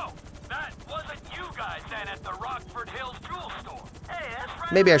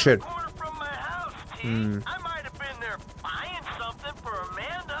 Maybe I should.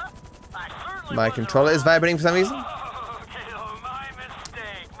 My controller is vibrating for some reason.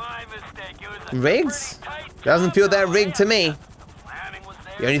 Rigged? Doesn't feel that rigged to me.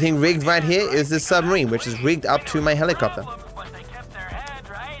 The only thing rigged right here is this submarine, which is rigged up to my helicopter.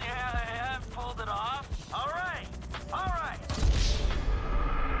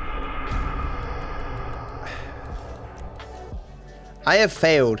 I have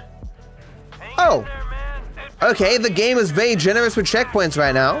failed. Oh! Okay, the game is very generous with checkpoints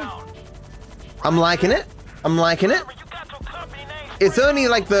right now. I'm liking it. I'm liking it. It's only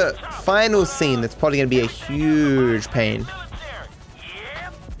like the final scene that's probably gonna be a huge pain.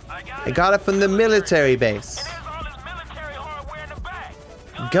 I got it from the military base.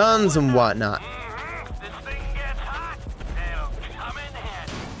 Guns and whatnot.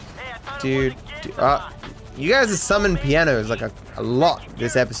 Dude, you guys have summoned pianos like a lot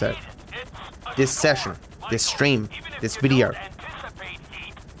this episode. This session. This stream. This video.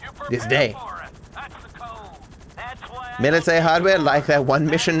 This day. Military hardware, like that one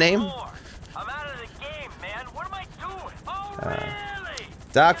mission name.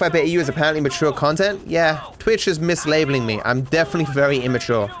 Dark5 EU is apparently mature content. Yeah, Twitch is mislabeling me. I'm definitely very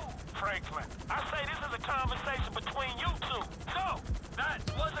immature.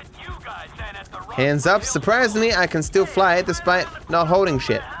 Hands up. Surprisingly, I can still fly it despite not holding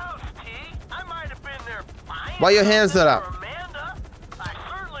shit. Why your hands not up?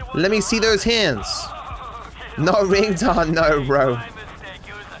 Let me see those hands. No rigged? Oh no, bro.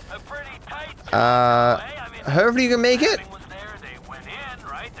 Hopefully you can make it.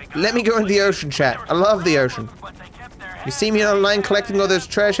 Let me go into the ocean, chat. I love the ocean. You see me online collecting all those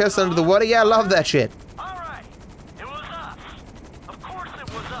trash house under the water? Yeah, I love that shit.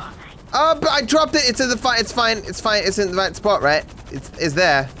 Oh, but I dropped it. It's in the it's fine. It's fine. It's in the right spot, right? It's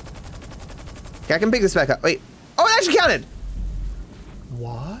there. Okay, I can pick this back up. Wait. Oh, it actually counted.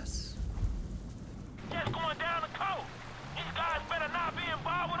 What?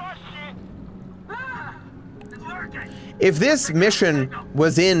 If this mission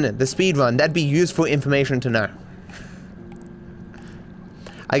was in the speedrun, that'd be useful information to know.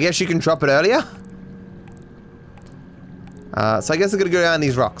 I guess you can drop it earlier. So I guess I'm gonna go down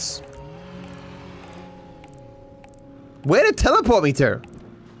these rocks. Where to teleport me to?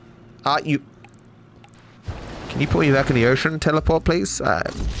 You... Can you pull me back in the ocean? Teleport, please?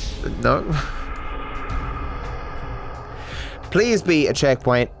 No. Please be a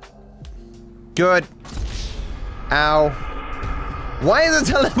checkpoint. Good. Ow. Why is it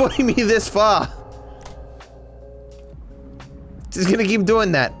teleporting me this far? It's gonna keep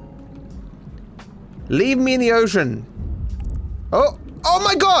doing that. Leave me in the ocean. Oh! Oh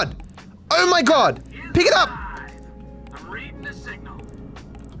my god! Oh my god! Pick it up! I'm reading the signal.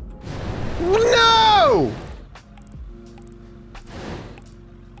 No!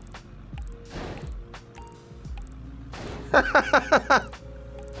 I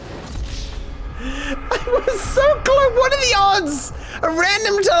was so close. What are the odds? A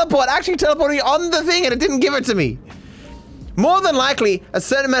random teleport actually teleported me on the thing and it didn't give it to me. More than likely, a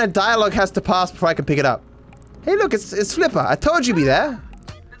certain amount of dialogue has to pass before I can pick it up. Hey, look, it's Flipper. I told you to be there.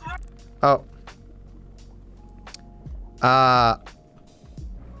 Oh.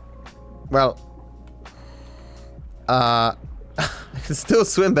 Well. I can still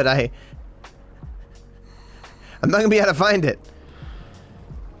swim, but I'm not gonna be able to find it.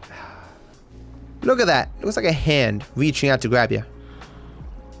 Look at that. It looks like a hand reaching out to grab you.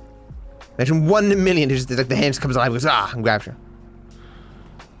 Imagine 1 in a million. Just like the hand just comes alive and goes, ah, and grabs you.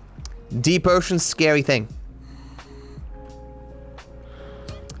 Deep ocean, scary thing.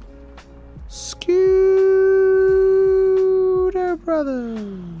 Scooter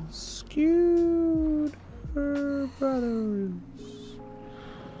Brothers. Scooter Brothers.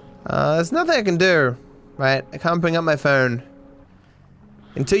 There's nothing I can do, right? I can't bring up my phone.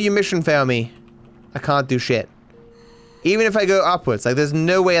 Until you mission fail me, I can't do shit. Even if I go upwards, like there's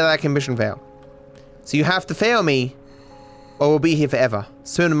no way that I can mission fail. So you have to fail me, or we'll be here forever.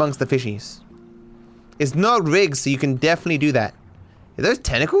 Swim amongst the fishies. It's not rigged, so you can definitely do that. Are those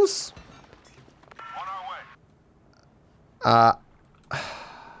tentacles?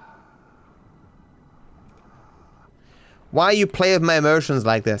 Why you play with my emotions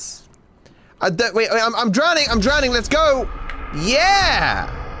like this? Wait, I'm drowning, I'm drowning, let's go! Yeah!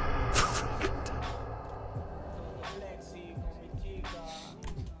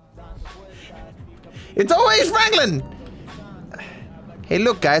 It's always Franklin! Hey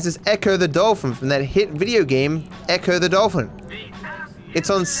look guys, it's Echo the Dolphin from that hit video game, Echo the Dolphin. It's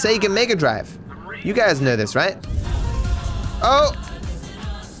on Sega Mega Drive. You guys know this, right? Oh!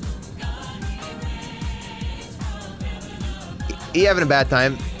 He having a bad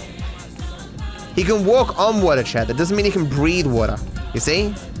time. He can walk on water, chat. That doesn't mean he can breathe water. You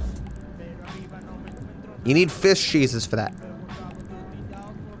see? You need fish Jesus for that.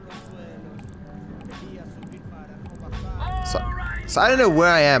 So I don't know where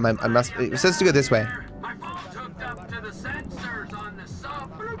I am. I must. It says to go this way. My phone's hooked up to the sensors on the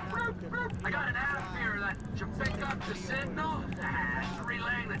sub. I got an app here that should pick up the signal. It's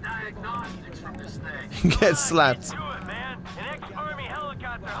relaying the diagnostics from this thing. Get slapped.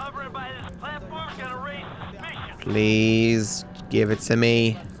 Please give it to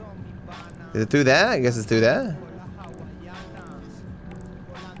me. Is it through there? I guess it's through there.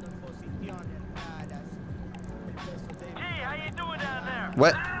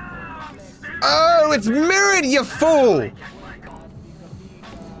 What? Oh, it's mirrored, you fool!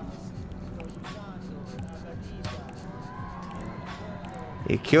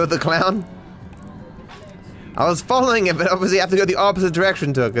 You killed the clown? I was following it, but obviously I have to go the opposite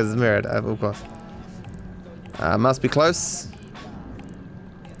direction to it because it's mirrored, of course. Must be close.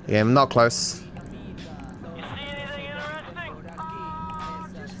 Yeah, I'm not close. You see anything interesting?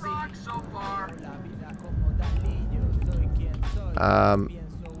 Just rocks so far.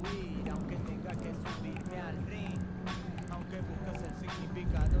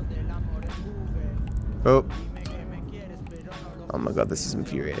 Oh. Oh my god, this is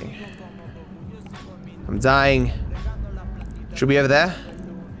infuriating. I'm dying. Should we be over there?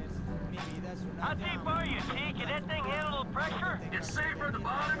 How deep are you, T? Can that thing handle the pressure? It's safer at the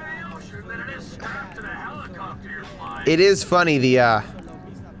bottom of the ocean than it is strapped to the helicopter you're flying. It is funny, that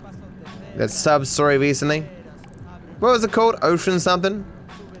sub story recently. What was it called? Ocean something?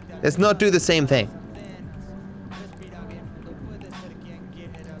 Let's not do the same thing.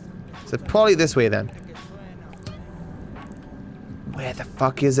 So probably this way then. Where the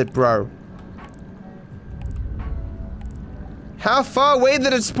fuck is it, bro? How far away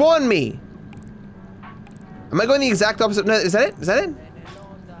did it spawn me? Am I going the exact opposite? No, is that it? Is that it?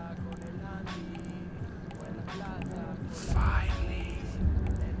 Finally.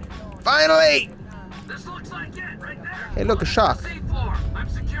 Finally! This looks like it right there. Hey, look, a shark. I'm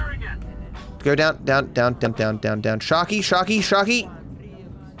securing it. Go down, down, down, down, down, down, down. Sharky, sharky, sharky.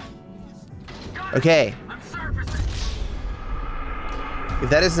 Okay. If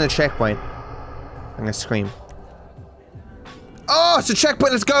that isn't a checkpoint, I'm gonna scream. Oh, it's a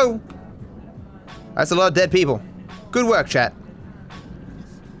checkpoint, let's go! That's a lot of dead people. Good work, chat.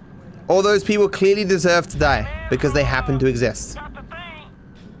 All those people clearly deserve to die because they happen to exist.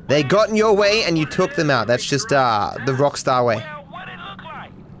 They got in your way and you took them out. That's just the rockstar way.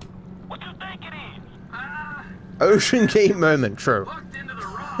 Ocean Gate moment, true.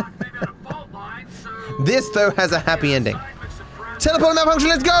 This though has a happy ending. Teleport malfunction,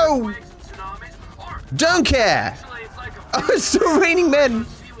 let's go! Don't care! Oh, it's still raining men!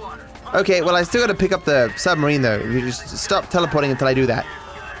 Okay, well I still gotta pick up the submarine though. You just stop teleporting until I do that.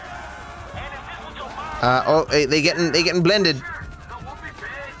 Oh, they getting blended.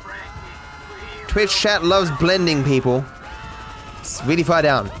 Twitch chat loves blending people. It's really far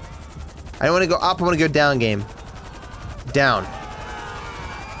down. I don't want to go up, I want to go down game. Down.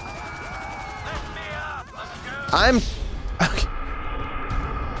 I'm... Okay.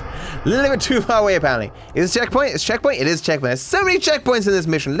 A little bit too far away, apparently. Is it checkpoint? It's checkpoint? It is checkpoint. There's so many checkpoints in this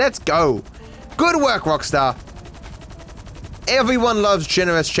mission. Let's go. Good work, Rockstar. Everyone loves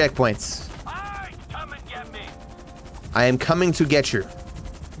generous checkpoints. I am coming to get you.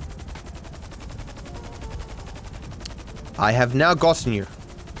 I have now gotten you.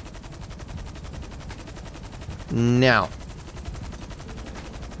 Now.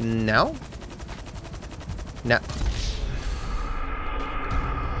 Now? Now.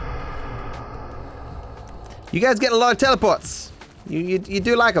 You guys get a lot of teleports. You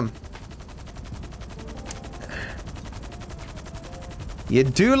do like them. You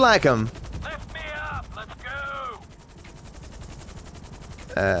do like them. Lift me up. Let's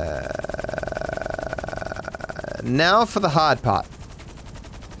go. Now for the hard part.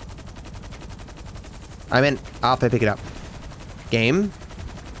 I meant after I pick it up. Game.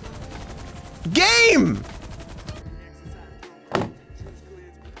 Game!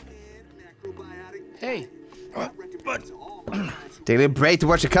 Hey. But Take a little break to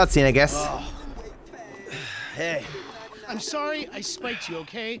watch a cutscene, I guess. hey, I'm sorry I spiked you,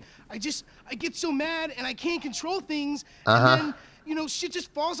 okay? I get so mad and I can't control things. Uh-huh. And then, you know, shit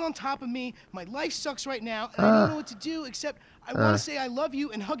just falls on top of me. My life sucks right now, and I don't know what to do except I want to say I love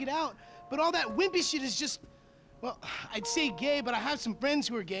you and hug it out. But all that wimpy shit is just, well, I'd say gay, but I have some friends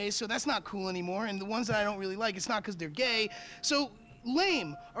who are gay, so that's not cool anymore. And the ones that I don't really like, it's not because they're gay. So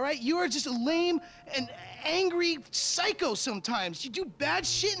lame, all right? You are just a lame and angry psycho sometimes. You do bad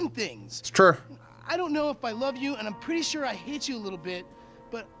shit and things. It's true. I don't know if I love you, and I'm pretty sure I hate you a little bit,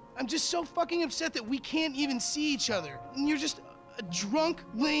 but I'm just so fucking upset that we can't even see each other. And you're just a drunk,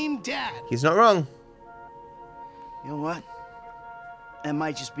 lame dad. He's not wrong. you know what? That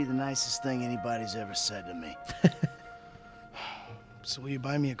might just be the nicest thing anybody's ever said to me. So will you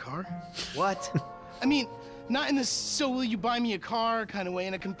buy me a car? What? I mean, not in this so will you buy me a car kind of way,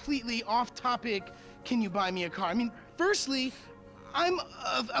 in a completely off-topic, can you buy me a car? I mean, firstly, I'm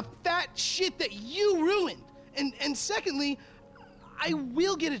a fat shit that you ruined. And secondly, I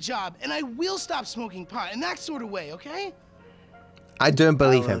will get a job, and I will stop smoking pot, in that sort of way, okay? I don't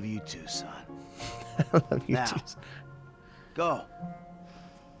believe I love him. you too, son. I love you Now, too. go.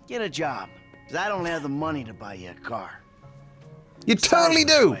 Get a job. 'Cause I don't have the money to buy you a car. You totally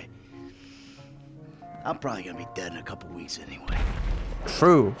do. I'm probably gonna be dead in a couple weeks anyway.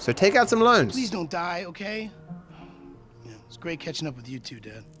 True. So take out some loans. Please don't die, okay? Yeah, it's great catching up with you two,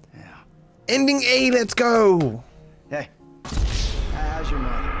 Dad. Yeah. Ending A, let's go. Hey, how's your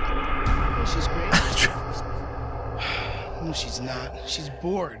mother? Oh, she's great. No, she's not. She's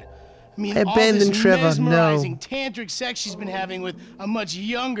bored. I mean, all Abandon this Trevor, mesmerizing no. tantric sex she's been having with a much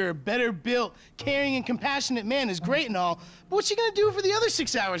younger, better built, caring and compassionate man is great and all, but what's she gonna do for the other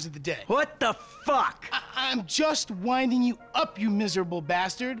 6 hours of the day? What the fuck? I'm just winding you up, you miserable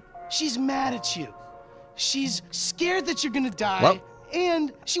bastard. She's mad at you. She's scared that you're gonna die, Well.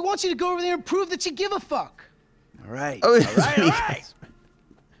 and she wants you to go over there and prove that you give a fuck. All right. Oh, all right.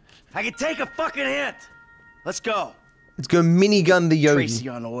 I can take a fucking hint. Let's go. Let's go minigun the Yogi. Tracy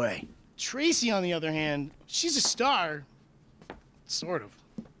on the way. Tracy, on the other hand, she's a star. Sort of.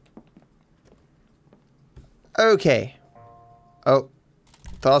 Okay. Oh.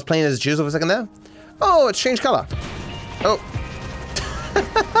 Thought I was playing as Jizzle for a second there. Oh, it's changed color. Oh.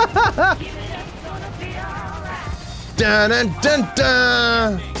 Dun dun dun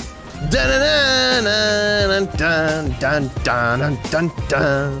dun. Dun dun dun dun dun dun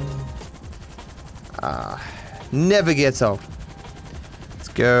dun. Never gets old. Let's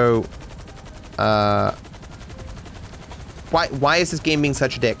go. Why is this game being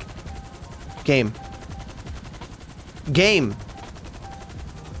such a dick? Game.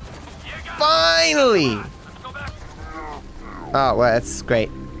 Finally! Oh, well, that's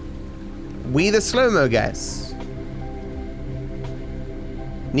great. We the slow-mo guys.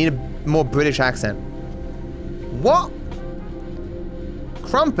 Need a more British accent. What?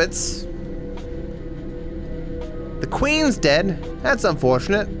 Crumpets? The Queen's dead? That's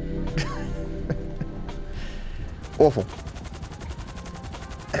unfortunate. Awful. Push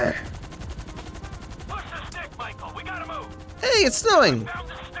the stick, Michael. We gotta move. Hey, it's snowing. Found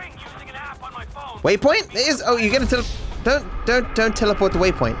this thing using an app on my phone. Waypoint? It is. Oh, you get to don't teleport the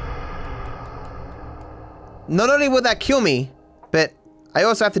waypoint. Not only will that kill me, but I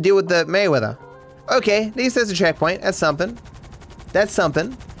also have to deal with the Mayweather. Okay, at least there's a checkpoint. That's something. That's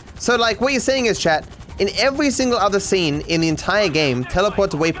something. So, like, what you're saying is, chat, in every single other scene in the entire game, teleport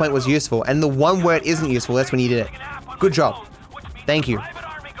to waypoint was useful, and the one where it isn't useful, that's when you did it. Good job. Thank you.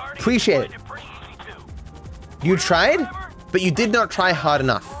 Appreciate it. You tried, but you did not try hard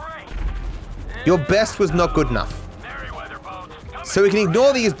enough. Your best was not good enough. So we can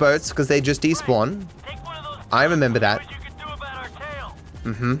ignore these boats, because they just despawn. I remember that.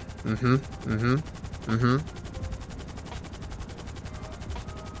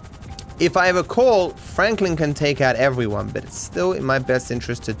 If I recall, Franklin can take out everyone, but it's still in my best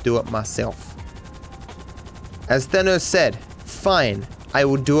interest to do it myself. As Thanos said, fine, I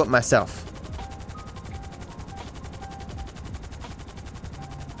will do it myself.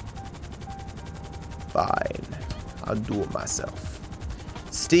 Fine, I'll do it myself.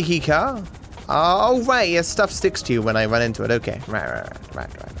 Sticky car? Oh, right, yeah, stuff sticks to you when I run into it. Okay, right.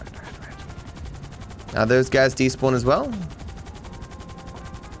 Now those guys despawn as well?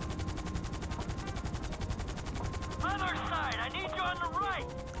 Other side, I need you on the right.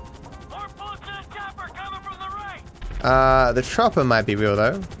 More bullets in the chopper coming from the right. The chopper might be real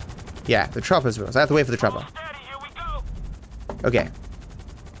though. Yeah, the chopper's real, so I have to wait for the chopper. Okay.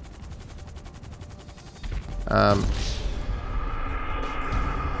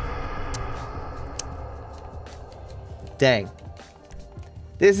 Dang.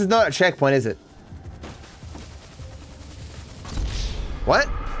 This is not a checkpoint, is it? What?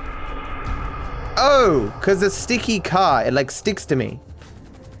 Oh, because it's sticky car. It like sticks to me.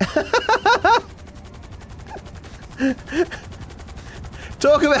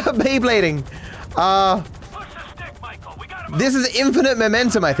 Talk about Beyblading. This is infinite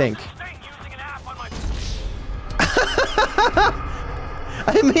momentum, I think.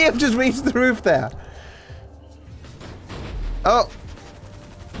 I may have just reached the roof there. Oh.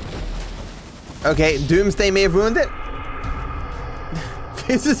 Okay, Doomsday may have ruined it.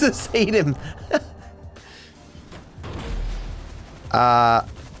 Physicists hate him. I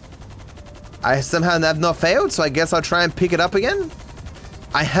somehow have not failed, so I guess I'll try and pick it up again.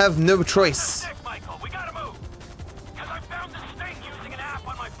 I have no choice.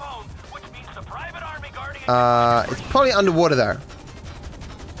 It's probably underwater though.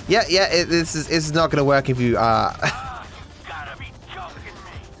 Yeah, this is not gonna work if you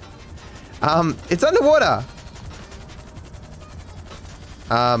it's underwater.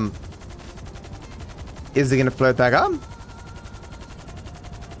 Is it gonna float back up?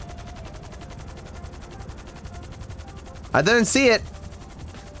 I don't see it.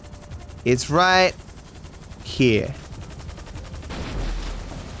 It's right here.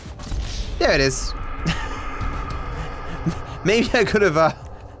 There it is. Maybe I could have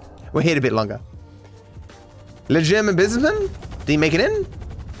waited a bit longer. Legitimate businessman? Did he make it in?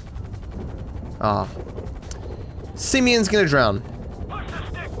 Ah. Simeon's gonna drown. Push the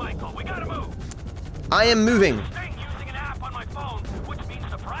stick, Michael. We gotta move. I am moving. Using an app on my phone, which means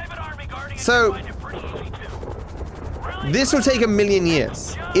the private army guarding So this will take 1,000,000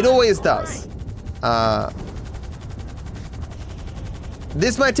 years. It always does.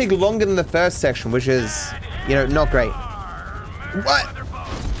 This might take longer than the first section, which is, you know, not great. What?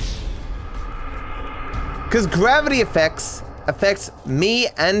 Because gravity affects me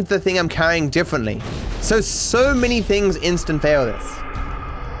and the thing I'm carrying differently. So many things instant fail this.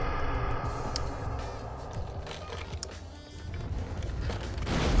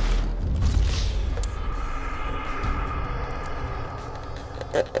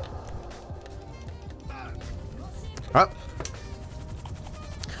 Oh.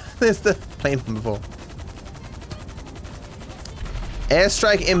 There's the plane from before.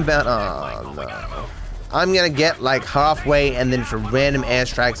 Airstrike inbound. Oh, no. I'm gonna get like halfway and then just a random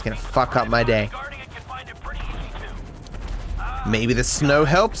airstrike's gonna fuck up my day. Maybe the snow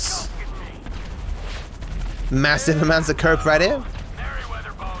helps? Massive amounts of coke right here.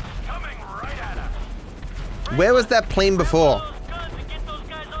 Where was that plane before?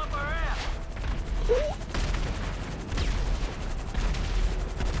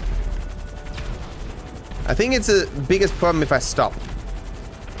 I think it's the biggest problem if I stop.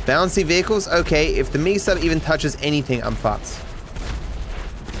 Bouncy vehicles? Okay, if the me-sub even touches anything, I'm fucked.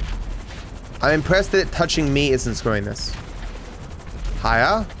 I'm impressed that it touching me isn't screwing this.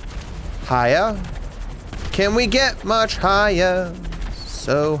 Higher? Higher? Can we get much higher?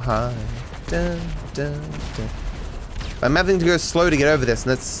 So high. Dun, dun, dun. I'm having to go slow to get over this,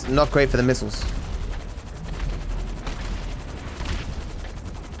 and that's not great for the missiles.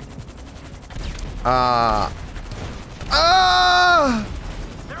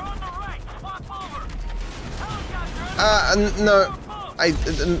 No.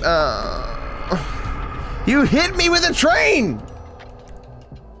 You hit me with a train!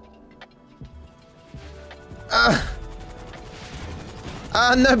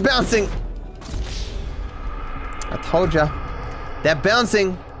 No bouncing. I told ya. They're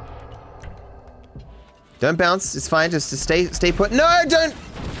bouncing. Don't bounce. It's fine. Just stay put. No, don't.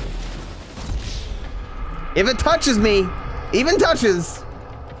 If it touches me, even touches.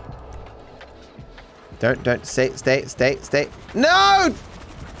 Don't. Stay. No!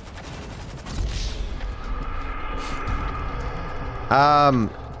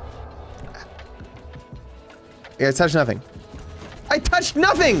 Yeah, touch nothing. I touched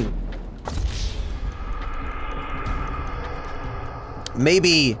nothing!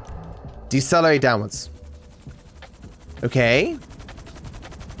 Maybe decelerate downwards. Okay.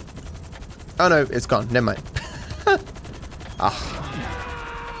 Oh no, it's gone. Never mind.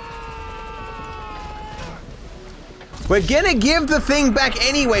 We're gonna give the thing back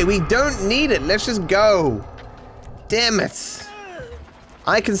anyway. We don't need it. Let's just go. Damn it.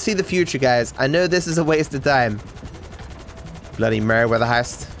 I can see the future, guys. I know this is a waste of time. Bloody Meriwether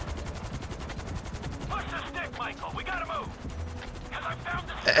heist. Push the stick, Michael. We gotta move. Because I found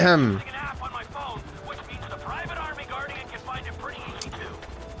this using an app on my phone, which means the private army guarding it can find it pretty easy too.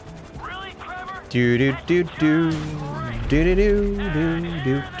 Really, Trevor? Do do do do do do do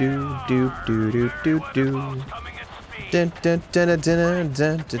do do do do do do do. Dun dun dun dun dun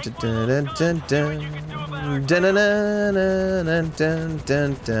dun dun dun dun dun dun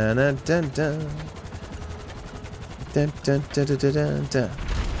dun dun dun.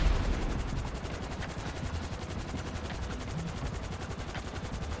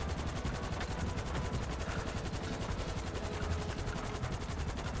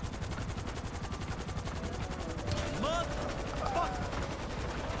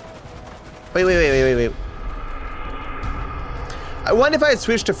 Wait. I wonder if I had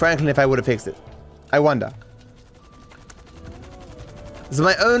switched to Franklin if I would have fixed it. I wonder. There's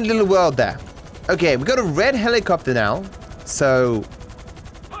my own little world there. Okay, we got a red helicopter now. So,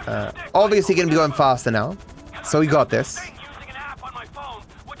 obviously gonna be going faster now. So we got this.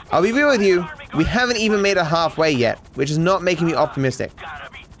 I'll be real with you. We haven't even made it halfway yet, which is not making me optimistic.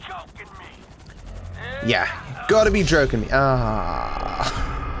 Yeah, gotta be joking me.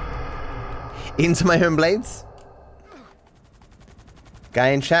 Into my home blades. Guy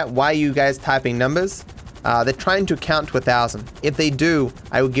in chat, why are you guys typing numbers? They're trying to count to 1,000. If they do,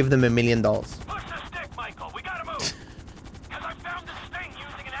 I will give them $1 million.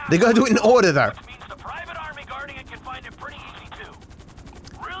 They gotta do it in order, though.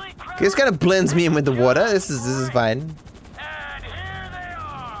 This kind of blends me in with the water. This is fine.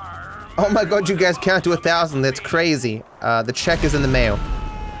 Oh my god, you guys count to 1,000. That's crazy. The check is in the mail.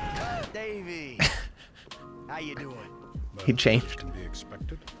 Davey, how you doing? He changed.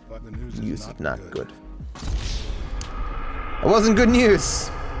 But the news News is not good. It wasn't good news.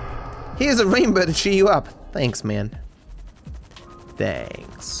 Here's a rainbow to cheer you up. Thanks, man.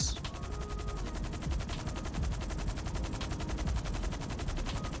 Thanks.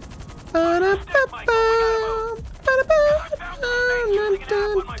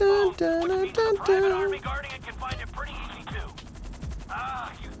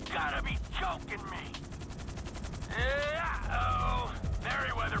 Gotta be joking me. Uh-oh.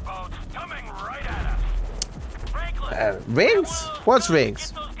 Merryweather boats coming right at us. Rigs? What's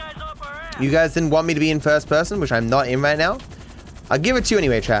rigs? You guys didn't want me to be in first person, which I'm not in right now. I'll give it to you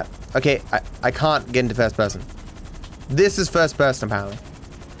anyway, chat. Okay, I can't get into first person. This is first person, apparently.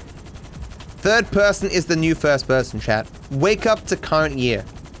 Third person is the new first person, chat. Wake up to current year.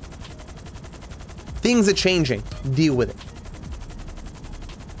 Things are changing. Deal with it.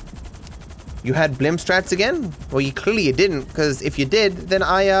 You had blimp strats again? Well, you clearly didn't, because if you did, then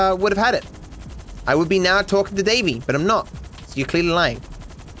I would have had it. I would be now talking to Davey, but I'm not. So you're clearly lying.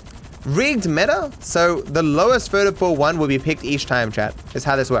 Rigged meta? So the lowest photo pool one will be picked each time, chat. Is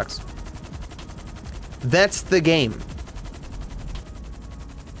how this works. That's the game.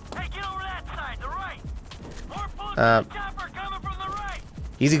 Hey, get over that side, the right. More bullets from the chopper coming from the right.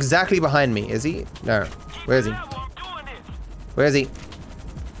 He's exactly behind me, is he? No. Where is he? Where is he?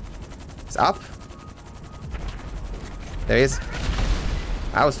 He's up. There he is.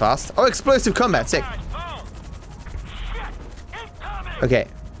 That was fast. Oh, explosive combat. Sick. Okay.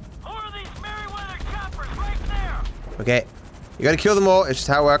 Okay. You gotta kill them all. It's just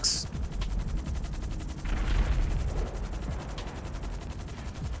how it works.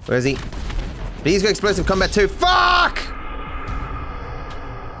 Where is he? But he's got explosive combat too. Fuck!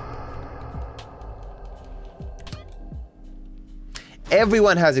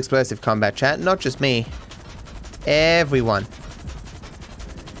 Everyone has explosive combat, chat, not just me. Everyone.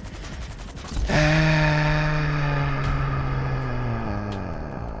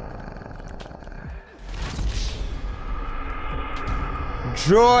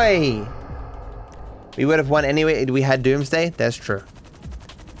 Joy! We would have won anyway if we had Doomsday. That's true.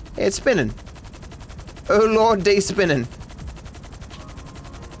 It's spinning. Oh lord, day spinning.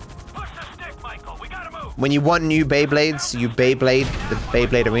 When you want new Beyblades, you Beyblade the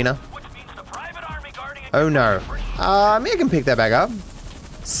Beyblade Arena. Oh no. Maybe I can pick that back up.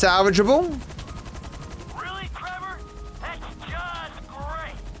 Salvageable. Really, Trevor? That's just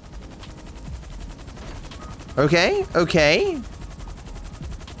great. Okay, okay.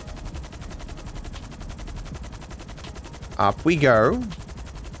 Up we go.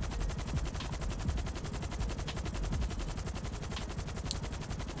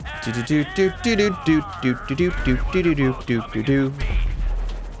 Do do do do do do do do do do do do do do do do.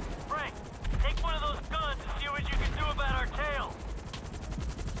 Frank, take one of those guns and see what you can do about our tail.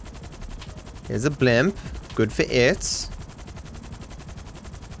 Here's a blimp. Good for it.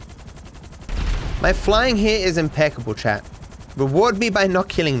 My flying here is impeccable, chat. Reward me by not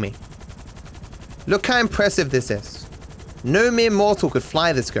killing me. Look how impressive this is. No mere mortal could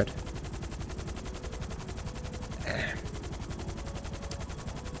fly this good.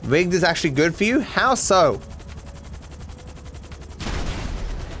 Rigged is actually good for you? How so?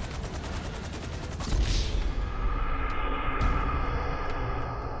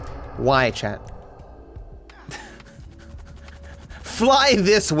 Why, chat? Fly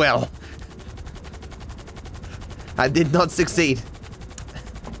this well. I did not succeed.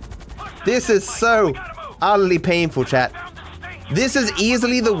 This is so utterly painful, chat. This is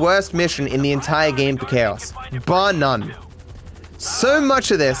easily the worst mission in the entire game for Chaos, bar none. So much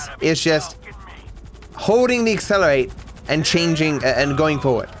of this is just holding the accelerate and changing and going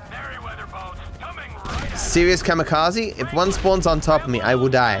forward. Serious kamikaze? If one spawns on top of me, I will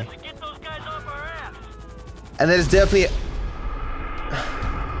die. And there's definitely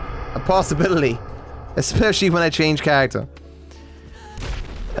a possibility, especially when I change character.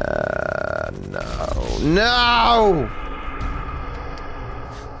 No. No!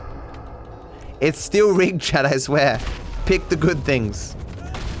 It's still rigged, chat, I swear. Pick the good things.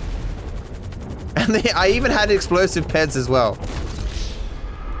 And I even had explosive pets as well.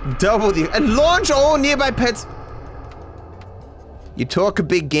 Double the... And launch all nearby pets. You talk a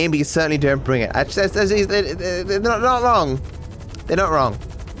big game, but you certainly don't bring it. They're not wrong. They're not wrong.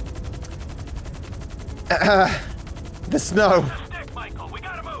 The snow.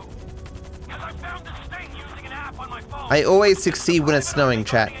 I always succeed when it's snowing,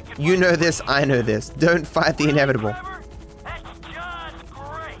 chat. You know this, I know this. Don't fight the inevitable.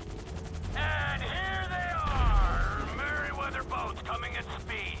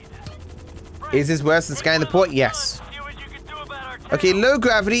 Is this worse than scanning the port? Yes. Okay, low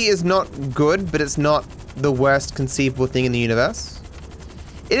gravity is not good, but it's not the worst conceivable thing in the universe.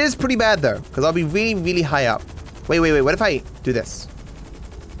 It is pretty bad though, because I'll be really, really high up. Wait, what if I do this?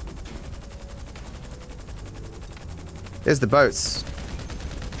 There's the boats.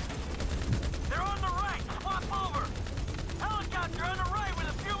 They're on the right. Swap over. Helicopter on the right with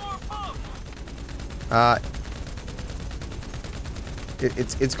a few more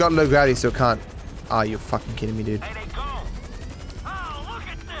boats. It's got low gravity, so it can't. Ah, you're fucking kidding me, dude. Hey, they go. Oh, look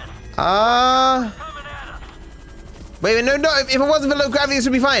at this. Wait, no. If it wasn't for low gravity, this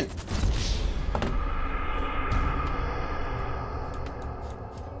would be fine.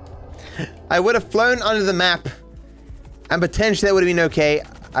 I would have flown under the map. And potentially that would have been okay.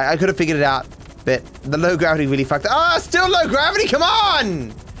 I could have figured it out. But the low gravity really fucked up. Ah, still low gravity? Come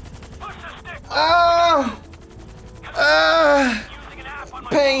on!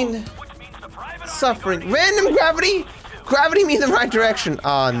 Pain. Suffering. Random gravity? Gravity me in the right direction.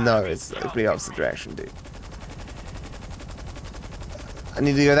 Oh no, it's the opposite direction, dude. I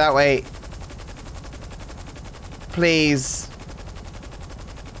need to go that way. Please.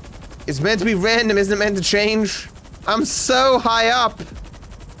 It's meant to be random, isn't it meant to change? I'm so high up.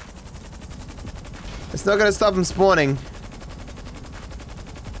 It's not gonna stop him spawning.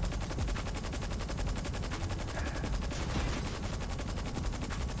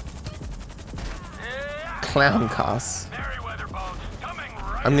 Clown cast.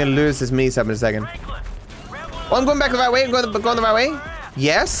 I'm gonna lose this mini sub in a second. Oh, I'm going back the right way. I'm going the right way.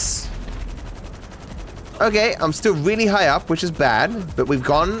 Yes. Okay, I'm still really high up, which is bad, but we've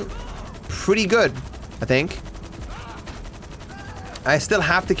gone pretty good, I think. I still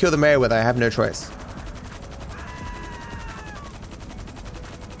have to kill the Merryweather. I have no choice.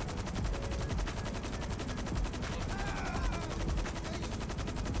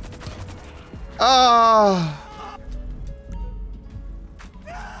 Oh.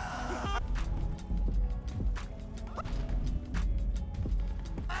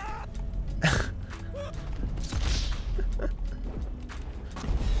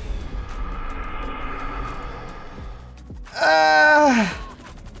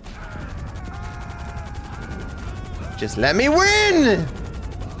 Just let me win!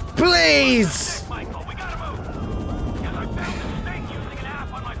 Please!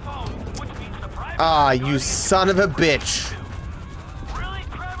 Ah, you son of a bitch.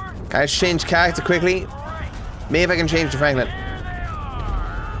 Can I change character quickly? Maybe if I can change to Franklin.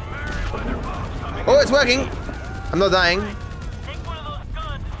 Oh, it's working! I'm not dying.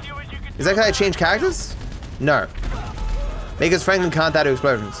 Is that how I change characters? No. Because Franklin can't die to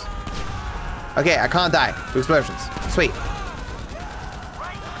explosions. Okay, I can't die to explosions. Sweet.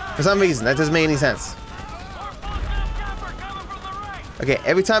 For some reason, that doesn't make any sense. Okay,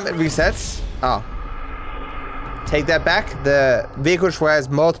 every time it resets... Oh. Take that back. The vehicle requires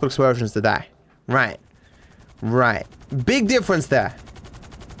multiple explosions to die. Right. Right. Big difference there.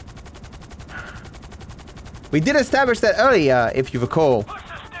 We did establish that earlier, if you recall.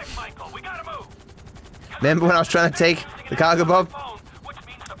 Remember when I was trying to take the cargo bomb?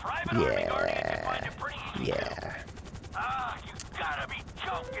 Yeah. Yeah.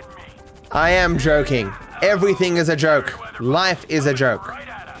 I am joking. Everything is a joke. Life is a joke.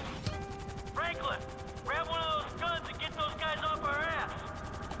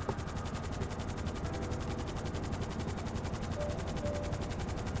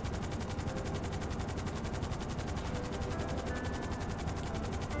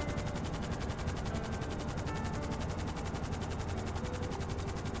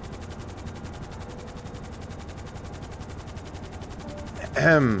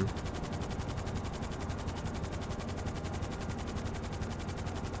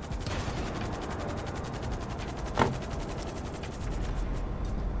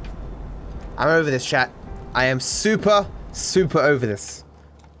 I'm over this, chat. I am super over this.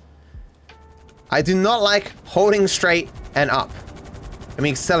 I do not like holding straight and up. I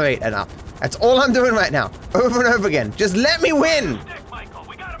mean, accelerate and up. That's all I'm doing right now. Over and over again. Just let me win!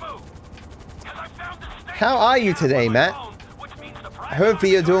 How are you today, Matt?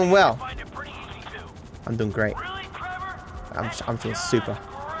 Hopefully you're doing well. I'm doing great. I'm feeling super.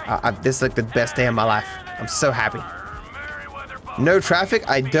 This is like the best day of my life. I'm so happy. No traffic?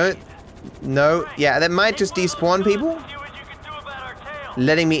 I don't know. Yeah, that might just despawn people.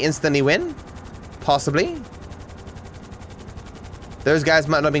 Letting me instantly win? Possibly. Those guys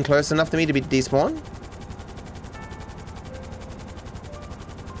might not have been close enough to me to be despawned.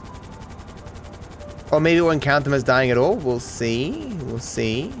 Or maybe we'll encounter them as dying at all. We'll see. We'll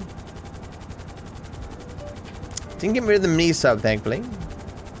see. Didn't get rid of the mini sub, thankfully.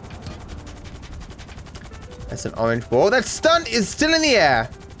 That's an orange ball. That stunt is still in the air.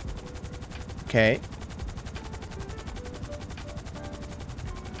 Okay.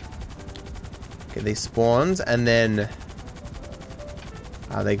 Okay, they spawns and then...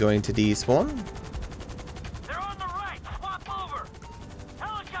 Are they going to despawn? They're on the right. Swap over.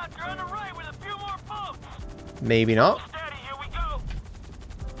 Helicopter on the right with a few more boats. Maybe not. Steady, here we go.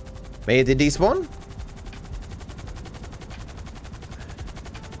 Maybe they despawn?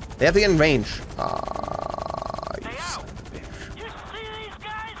 They have to get in range. Ah, you son of a bitch. You see these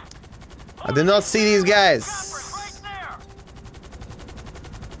guys? I did not see these guys. Right there.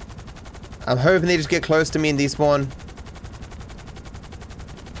 I'm hoping they just get close to me and despawn.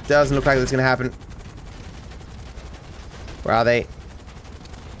 Doesn't look like that's gonna happen. Where are they?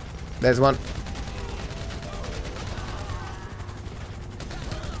 There's one.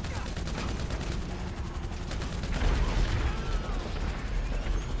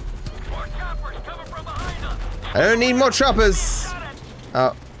 More choppers coming from behind us. I don't need more choppers.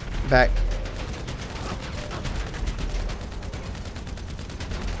 Oh, back.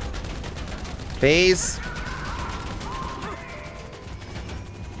 Please.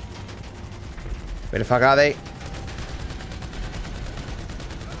 Where the fuck are they?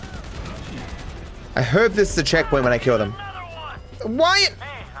 I hope this is a checkpoint when I kill them. Why?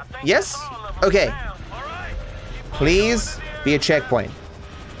 Yes? Okay. Please be a checkpoint.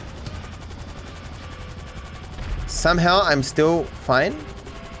 Somehow I'm still fine.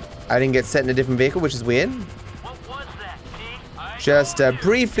 I didn't get set in a different vehicle, which is weird. Just a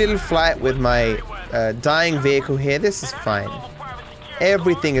brief little flight with my dying vehicle here. This is fine.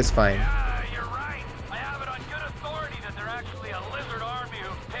 Everything is fine.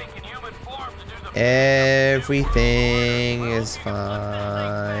 Everything is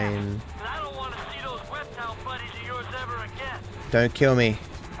fine. Don't kill me.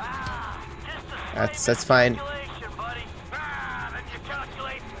 That's fine.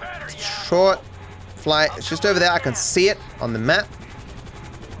 Short flight. It's just over there. I can see it on the map.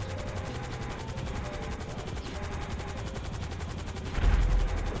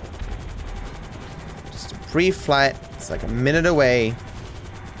 Just a brief flight. It's like a minute away.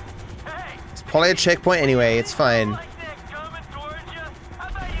 Probably a checkpoint anyway, it's fine.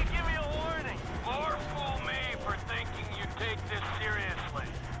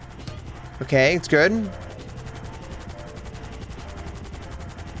 Okay, it's good.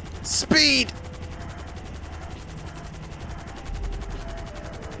 Speed!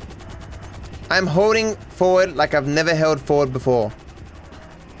 I'm holding forward like I've never held forward before.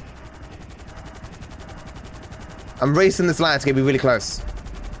 I'm racing this line. It's gonna be really close.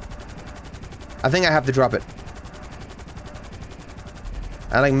 I think I have to drop it.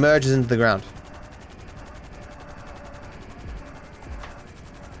 I like merges into the ground.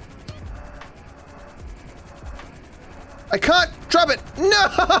 I can't drop it.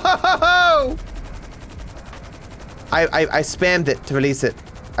 No! I spammed it to release it.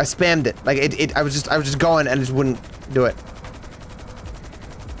 I spammed it. Like I was just going and it just wouldn't do it.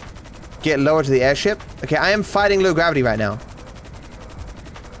 Get lower to the airship. Okay, I am fighting low gravity right now.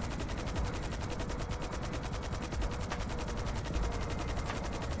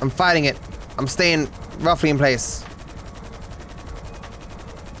 I'm fighting it. I'm staying roughly in place.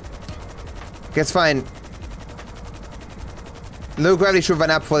 Okay, it's fine. Low gravity should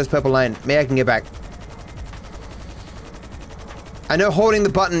run out before this purple line. Maybe I can get back. I know holding the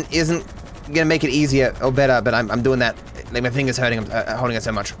button isn't gonna make it easier or better, but I'm doing that. Like my finger's hurting. I'm holding it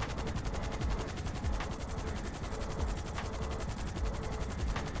so much.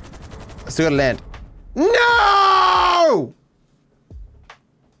 I still gotta land. No!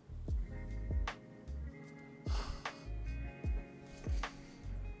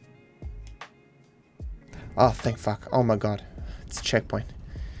 Oh, thank fuck. Oh my god. It's a checkpoint.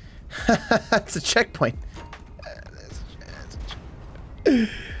 It's a checkpoint.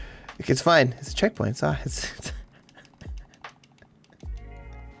 It's fine. It's a checkpoint. It's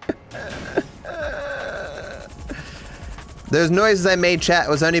Those noises I made, chat,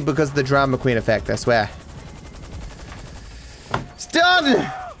 was only because of the drama queen effect, I swear. It's done!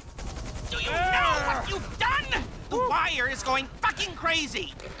 Do you know what you've done? The wire is going fucking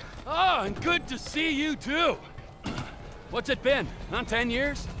crazy! Oh, and good to see you too. What's it been? Not 10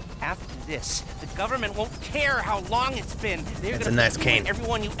 years? After this, the government won't care how long it's been. They're That's gonna a nice put cane.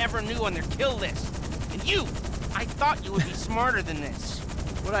 everyone you ever knew on their kill list. And you, I thought you would be smarter than this.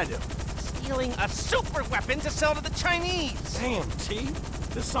 What'd I do? Stealing a super weapon to sell to the Chinese. Damn, T.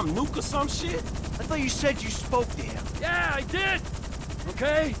 This some nuke or some shit? I thought you said you spoke to him. Yeah, I did.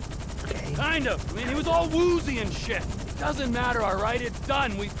 Okay? Kind of. I mean, he was all woozy and shit. Doesn't matter, all right? It's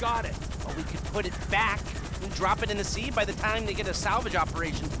done. We've got it. Or we could put it back and drop it in the sea by the time they get a salvage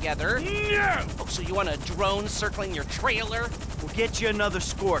operation together. No! Oh, so you want a drone circling your trailer? We'll get you another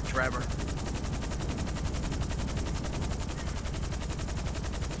score, Trevor.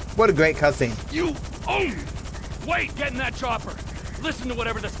 What a great cutscene. You own! Wait, get in that chopper. Listen to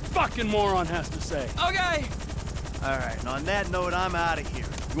whatever this fucking moron has to say. Okay. All right, and on that note, I'm out of here.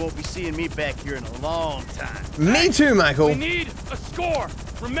 You won't be seeing me back here in a long time. Me too, Michael. We need a score.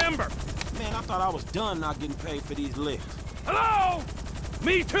 Remember. Man, I thought I was done not getting paid for these licks. Hello?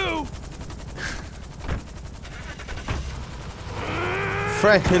 Me too.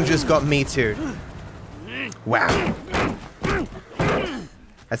 Franklin just got me too. Wow.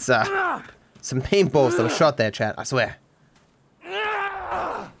 That's some paintballs that were shot there, chat. I swear.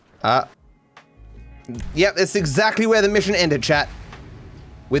 Yep, that's exactly where the mission ended, chat.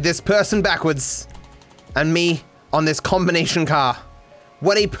 With this person backwards and me on this combination car.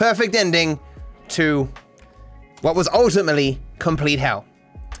 What a perfect ending to what was ultimately complete hell.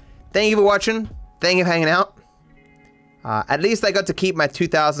 Thank you for watching. Thank you for hanging out. At least I got to keep my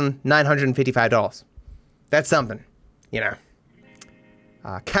 $2,955. That's something, you know.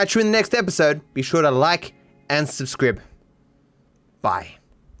 Catch you in the next episode. Be sure to like and subscribe. Bye.